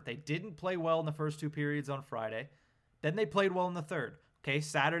effort. They didn't play well in the first two periods on Friday. Then they played well in the third. Okay,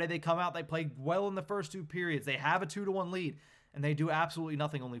 Saturday they come out, they played well in the first two periods. They have a 2-1 lead. and they do absolutely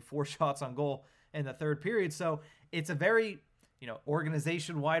nothing, only 4 shots on goal in the third period. So it's a very,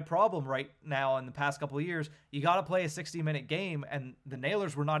 organization-wide problem right now in the past couple of years. You got to play a 60-minute game, and the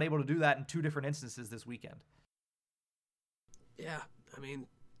Nailers were not able to do that in 2 different instances this weekend. Yeah, I mean,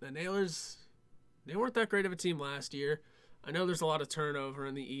 the Nailers, they weren't that great of a team last year. I know there's a lot of turnover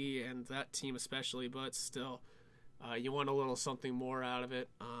in the E and that team especially, but still, you want a little something more out of it.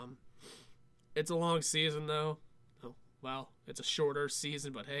 It's a long season, though. Oh, well, it's a shorter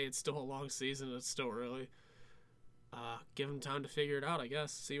season, but hey, it's still a long season. It's still early. Give them time to figure it out, I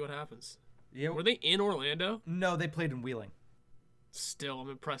guess. See what happens. Yeah. Were they in Orlando? No, they played in Wheeling. Still, I'm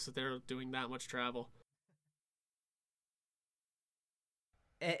impressed that they're doing that much travel.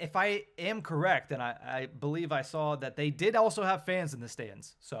 If I am correct, and I believe I saw that they did also have fans in the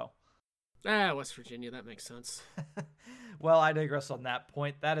stands, so. West Virginia, that makes sense. Well, I digress on that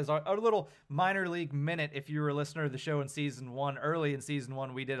point. That is our little minor league minute. If you were a listener to the show in season 1, early in season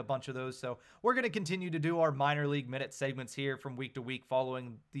 1, we did a bunch of those. So we're going to continue to do our minor league minute segments here from week to week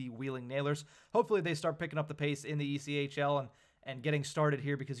following the Wheeling Nailers. Hopefully they start picking up the pace in the ECHL and getting started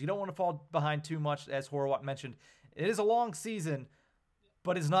here, because you don't want to fall behind too much. As Horwat mentioned, it is a long season,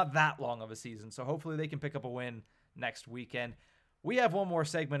 but it's not that long of a season. So hopefully they can pick up a win next weekend. We have one more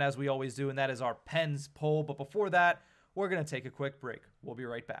segment, as we always do, and that is our Pens poll. But before that, we're going to take a quick break. We'll be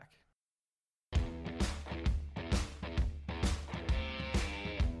right back.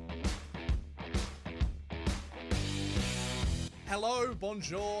 Hello,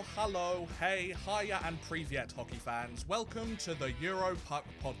 bonjour, hello, hey, hiya and privyet hockey fans. Welcome to the Europuck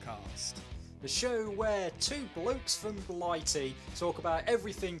podcast. The show where 2 blokes from Blighty talk about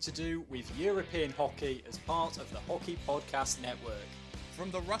everything to do with European hockey as part of the Hockey Podcast Network.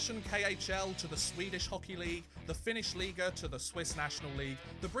 From the Russian KHL to the Swedish Hockey League, the Finnish Liga to the Swiss National League,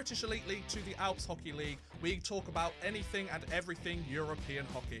 the British Elite League to the Alps Hockey League, we talk about anything and everything European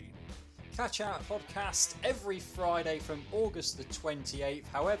hockey. Catch our podcast every Friday from August the 28th,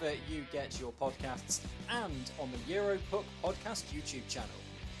 however you get your podcasts, and on the Europuck Podcast YouTube channel.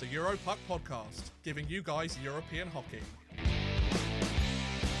 The Europuck podcast, giving you guys European hockey.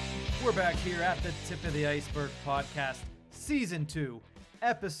 We're back here at the Tip of the Iceberg podcast, Season 2,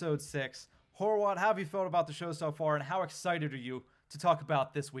 Episode 6. Horwat, how have you felt about the show so far, and how excited are you to talk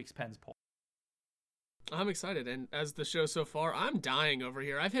about this week's Pens poll? I'm excited, and as the show so far, I'm dying over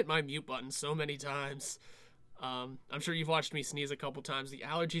here. I've hit my mute button so many times. I'm sure you've watched me sneeze a couple times. The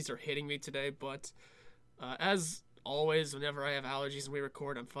allergies are hitting me today, but as always, whenever I have allergies and we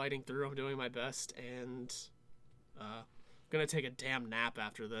record, I'm fighting through. I'm doing my best, and I'm gonna take a damn nap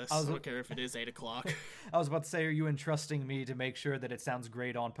after this. I don't care if it is 8 o'clock. I was about to say, are you entrusting me to make sure that it sounds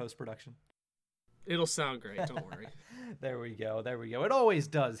great on post-production? It'll sound great, don't worry. There we go. It always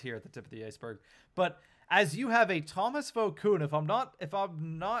does here at the Tip of the Iceberg. But as you have a Thomas Vokoun, if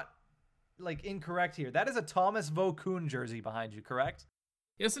I'm not like incorrect here, that is a Thomas Vokoun jersey behind you, correct?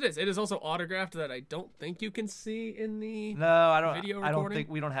 Yes, it is. It is also autographed that I don't think you can see in the video recording. I don't think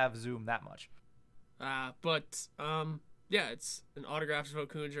we don't have Zoom that much. Yeah, it's an autographed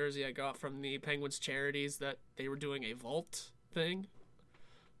Vokoun jersey I got from the Penguins charities that they were doing a vault thing.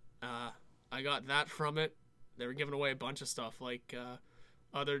 I got that from it. They were giving away a bunch of stuff like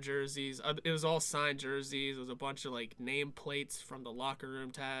other jerseys. It was all signed jerseys. There was a bunch of like nameplates from the locker room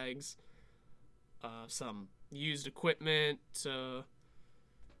tags, some used equipment,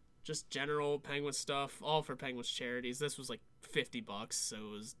 just general Penguin stuff, all for Penguins charities. This was like $50, so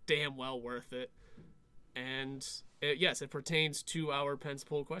it was damn well worth it. And yes, it pertains to our Pens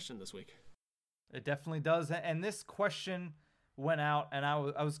poll question this week. It definitely does. And this question went out, and I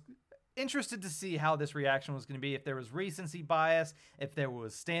was interested to see how this reaction was going to be, if there was recency bias, if there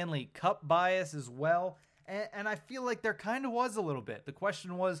was Stanley Cup bias as well. And I feel like there kind of was a little bit. The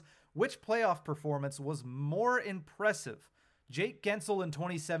question was, which playoff performance was more impressive? Jake Guentzel in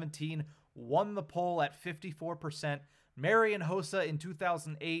 2017 won the poll at 54%. Marian Hossa in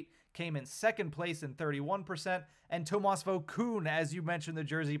 2008 came in second place in 31%. And Tomas Vokoun, as you mentioned, the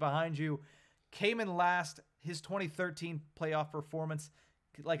jersey behind you, came in last. His 2013 playoff performance,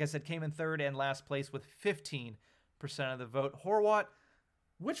 like I said, came in third and last place with 15% of the vote. Horwat,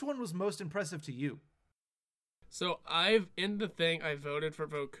 which one was most impressive to you? So I voted for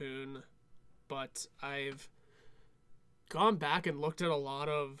Vokoun, but I've gone back and looked at a lot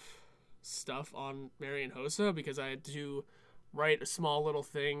of stuff on Marian Hossa because I had to write a small little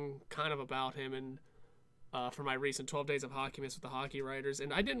thing kind of about him and for my recent 12 Days of Hockey Miss with the Hockey Writers,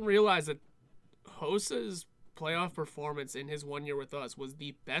 and I didn't realize that Hossa's playoff performance in his 1 year with us was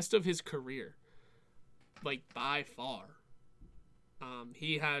the best of his career, like by far.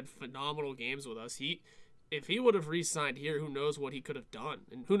 He had phenomenal games with us. if he would have re-signed here, who knows what he could have done,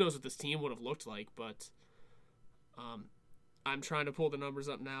 and who knows what this team would have looked like. But I'm trying to pull the numbers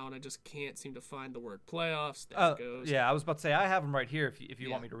up now, and I just can't seem to find the word playoffs. There it goes. Yeah, I was about to say I have them right here if you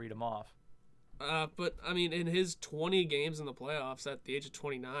want me to read them off. But, I mean, in his 20 games in the playoffs at the age of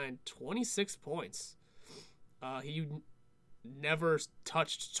 29, 26 points. He never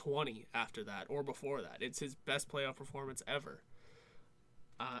touched 20 after that or before that. It's his best playoff performance ever.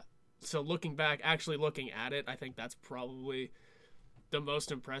 So looking at it, I think that's probably the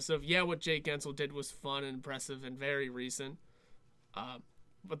most impressive. Yeah, what Jake Gensel did was fun and impressive and very recent.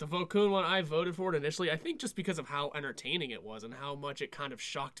 But the Vokoun one, I voted for it initially, I think just because of how entertaining it was and how much it kind of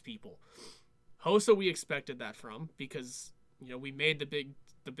shocked people. Hossa, we expected that from because, we made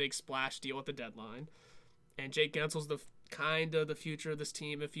the big splash deal at the deadline. And Jake Gensel's the future of this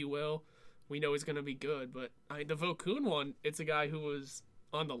team, if you will. We know he's going to be good. But the Vokoun one, it's a guy who was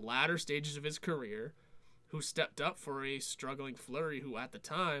on the latter stages of his career, who stepped up for a struggling Fleury, who at the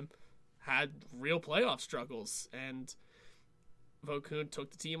time had real playoff struggles. And Vokoun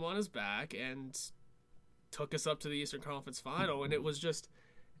took the team on his back and took us up to the Eastern Conference Final. And it was just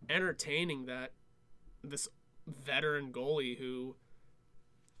entertaining that this veteran goalie who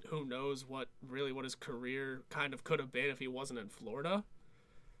knows what his career kind of could have been if he wasn't in Florida,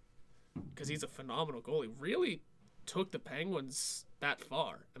 because he's a phenomenal goalie, really took the Penguins that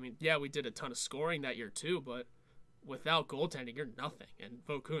far. I mean, yeah, we did a ton of scoring that year too, but without goaltending, you're nothing. And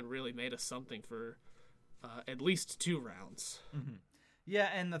Vokoun really made us something for at least 2 rounds. Mm-hmm. Yeah,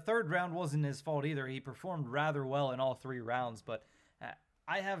 and the third round wasn't his fault either. He performed rather well in all 3 rounds, but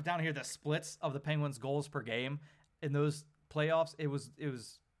I have down here the splits of the Penguins' goals per game in those playoffs. It was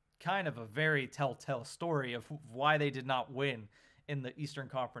kind of a very telltale story of why they did not win in the Eastern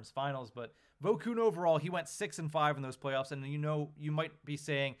Conference Finals. But Vokoun overall, he went 6-5 in those playoffs, and you might be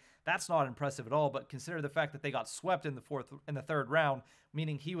saying that's not impressive at all. But consider the fact that they got swept in the third round,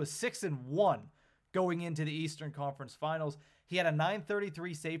 meaning he was 6-1 going into the Eastern Conference Finals. He had a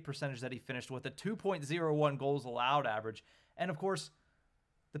 .933 save percentage that he finished with, a 2.01 goals allowed average, and of course,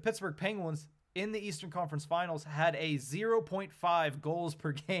 the Pittsburgh Penguins in the Eastern Conference Finals had a 0.5 goals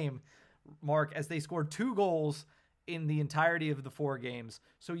per game mark as they scored 2 goals in the entirety of the 4 games.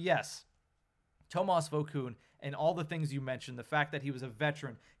 So yes, Tomas Vokoun and all the things you mentioned, the fact that he was a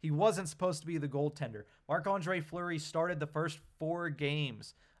veteran, he wasn't supposed to be the goaltender. Marc-Andre Fleury started the first 4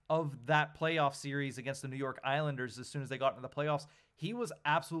 games of that playoff series against the New York Islanders as soon as they got into the playoffs. He was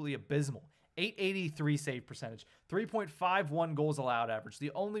absolutely abysmal. .883 save percentage, 3.51 goals allowed average.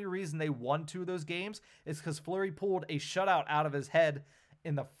 The only reason they won 2 of those games is because Fleury pulled a shutout out of his head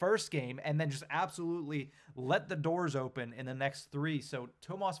in the first game and then just absolutely let the doors open in the next 3. So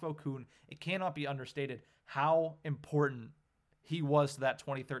Tomas Vokoun, it cannot be understated how important he was to that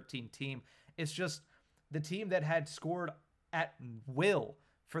 2013 team. It's just the team that had scored at will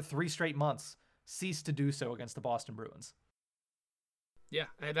for 3 straight months ceased to do so against the Boston Bruins. Yeah,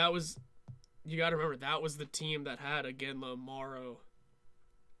 and that was... You got to remember, that was the team that had Iginla, Morrow,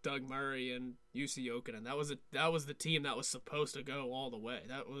 Doug Murray, and Jussi Jokinen. That was the team that was supposed to go all the way.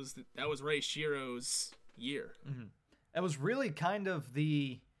 That was Ray Shiro's year. Mm-hmm. It was really kind of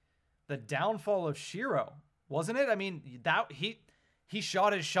the downfall of Shiro, wasn't it? I mean, that he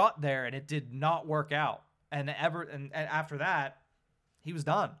shot his shot there, and it did not work out. And after that, he was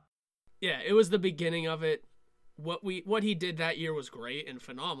done. Yeah, it was the beginning of it. What he did that year was great and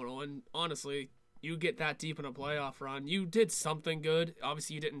phenomenal, and honestly, you get that deep in a playoff run, you did something good.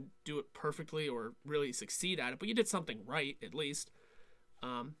 Obviously, you didn't do it perfectly or really succeed at it, but you did something right, at least.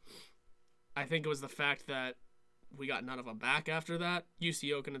 I think it was the fact that we got none of them back after that.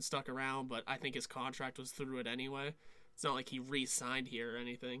 Jussi Jokinen stuck around, but I think his contract was through it anyway. It's not like he re-signed here or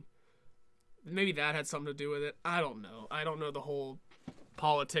anything. Maybe that had something to do with it. I don't know. I don't know the whole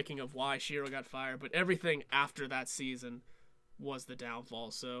politicking of why Shiro got fired, but everything after that season was the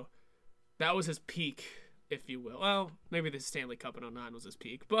downfall. So that was his peak, if you will. Well, maybe the Stanley Cup in 2009 was his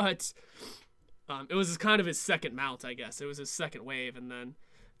peak, but it was kind of his second mount, I guess. It was his second wave, and then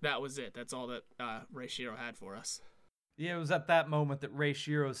that was it. That's all that Ray Shiro had for us. Yeah, it was at that moment that Ray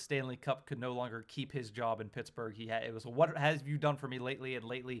Shiro's Stanley Cup could no longer keep his job in Pittsburgh. It was, what have you done for me lately? And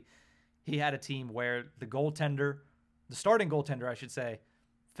lately, he had a team where the starting goaltender, I should say,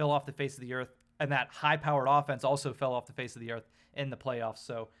 fell off the face of the earth, and that high-powered offense also fell off the face of the earth in the playoffs.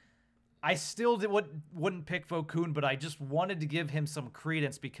 So I still wouldn't pick Vokoun, but I just wanted to give him some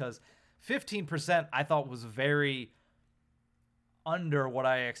credence because 15% I thought was very under what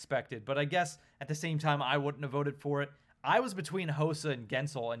I expected. But I guess at the same time, I wouldn't have voted for it. I was between Hossa and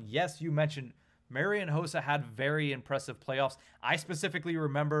Gensel, and yes, you mentioned Marian Hossa had very impressive playoffs. I specifically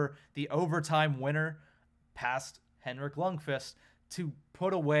remember the overtime winner past Henrik Lundqvist to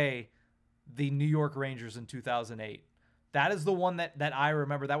put away the New York Rangers in 2008. That is the one that I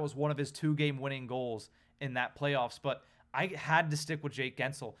remember. That was one of his 2-game winning goals in that playoffs. But I had to stick with Jake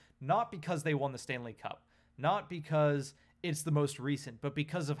Guentzel, not because they won the Stanley Cup, not because it's the most recent, but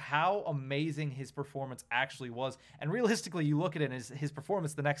because of how amazing his performance actually was. And realistically, you look at it, and his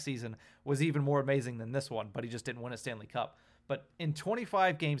performance the next season was even more amazing than this one, but he just didn't win a Stanley Cup. But in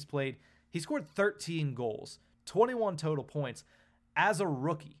 25 games played, he scored 13 goals, 21 total points as a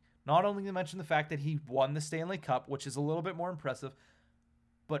rookie. Not only to mention the fact that he won the Stanley Cup, which is a little bit more impressive,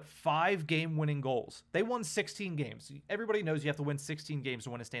 but 5 game-winning goals. They won 16 games. Everybody knows you have to win 16 games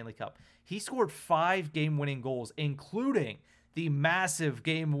to win a Stanley Cup. He scored 5 game-winning goals, including the massive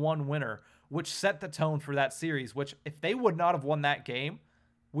Game 1 winner, which set the tone for that series, which if they would not have won that game,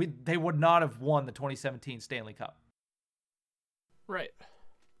 they would not have won the 2017 Stanley Cup. Right.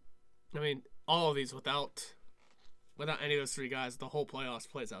 I mean, all of these without any of those 3 guys, the whole playoffs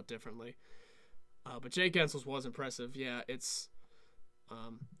plays out differently. But Jake Guentzel's was impressive. Yeah, it's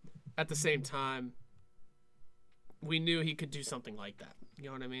at the same time, we knew he could do something like that. You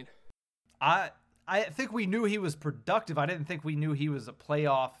know what I mean? I think we knew he was productive. I didn't think we knew he was a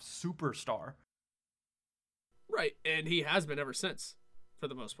playoff superstar. Right, and he has been ever since, for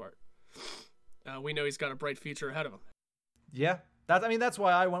the most part. We know he's got a bright future ahead of him. Yeah. That's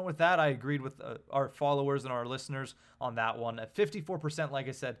why I went with that. I agreed with our followers and our listeners on that one. At 54%, like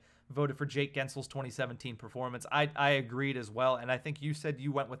I said, voted for Jake Guentzel's 2017 performance. I agreed as well, and I think you said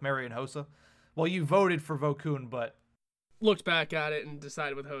you went with Marian Hossa. Well, you voted for Vokoun, but looked back at it and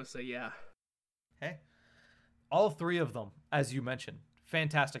decided with Hossa, yeah. Hey, all 3 of them, as you mentioned,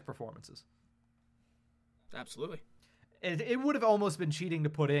 fantastic performances. Absolutely. It would have almost been cheating to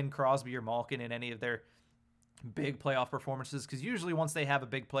put in Crosby or Malkin in any of their big playoff performances, because usually once they have a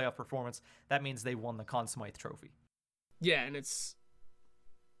big playoff performance, that means they won the Conn Smythe Trophy. Yeah, and it's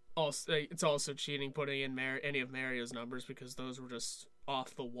also cheating putting in any of Mario's numbers, because those were just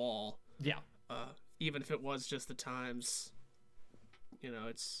off the wall. Yeah. Even if it was just the times,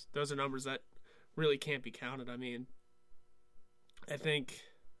 those are numbers that really can't be counted. I mean, I think,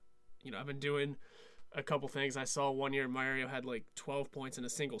 I've been doing a couple things. I saw one year Mario had like 12 points in a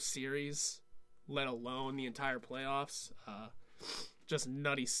single series, let alone the entire playoffs. Just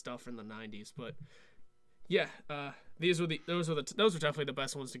nutty stuff in the 90s. But yeah, those were definitely the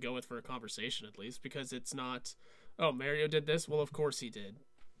best ones to go with for a conversation, at least, because it's not, oh, Mario did this. Well, of course he did.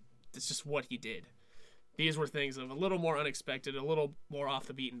 It's just what he did. These were things of a little more unexpected, a little more off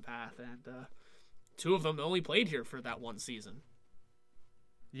the beaten path, and 2 of them only played here for that one season.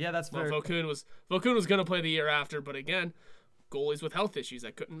 Yeah, that's fair. Vokoun was going to play the year after, but again, goalies with health issues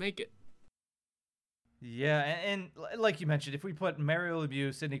that couldn't make it. Yeah, and like you mentioned, if we put Mario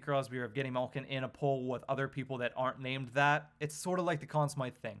Lemieux, Sidney Crosby, or Evgeny Malkin in a poll with other people that aren't named that, it's sort of like the Conn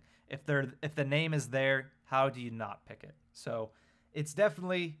Smythe thing. If the name is there, how do you not pick it? So it's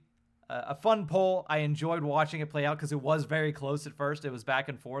definitely a fun poll. I enjoyed watching it play out because it was very close at first. It was back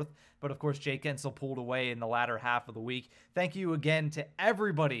and forth. But, of course, Jake Guentzel pulled away in the latter half of the week. Thank you again to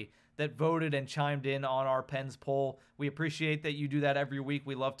everybody that voted and chimed in on our Pens poll. We appreciate that you do that every week.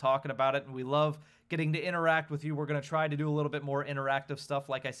 We love talking about it, and we love getting to interact with you. We're going to try to do a little bit more interactive stuff.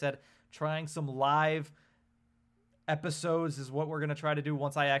 Like I said, trying some live episodes is what we're going to try to do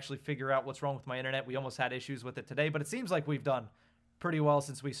once I actually figure out what's wrong with my internet. We almost had issues with it today, but it seems like we've done pretty well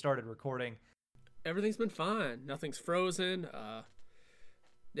since we started recording. Everything's been fine. Nothing's frozen.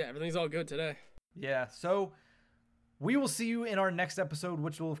 Yeah, everything's all good today. Yeah, so we will see you in our next episode,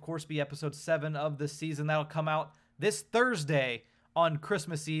 which will, of course, be episode 7 of this season. That'll come out this Thursday on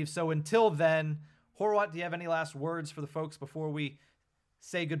Christmas Eve. So until then, Horwat, do you have any last words for the folks before we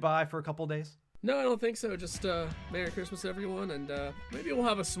say goodbye for a couple days? No, I don't think so. Just Merry Christmas, everyone, and maybe we'll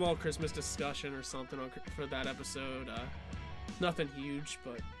have a small Christmas discussion or something for that episode. Nothing huge,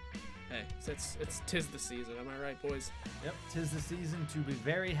 but hey, it's 'tis the season. Am I right, boys? Yep, 'tis the season to be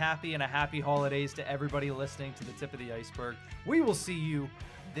very happy, and a happy holidays to everybody listening to the Tip of the Iceberg. We will see you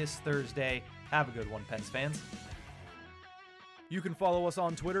this Thursday. Have a good one, Pens fans. You can follow us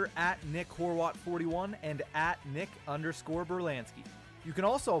on Twitter at NickHorwat41 and at Nick_Berlansky. You can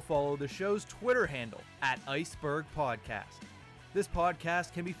also follow the show's Twitter handle at Iceberg Podcast. This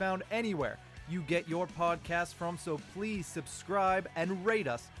podcast can be found anywhere you get your podcasts from, so please subscribe and rate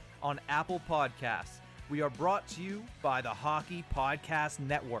us on Apple Podcasts. We are brought to you by the Hockey Podcast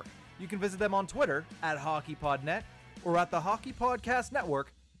Network. You can visit them on Twitter at HockeyPodNet or at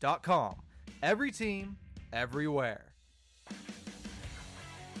thehockeypodcastnetwork.com. Every team, everywhere.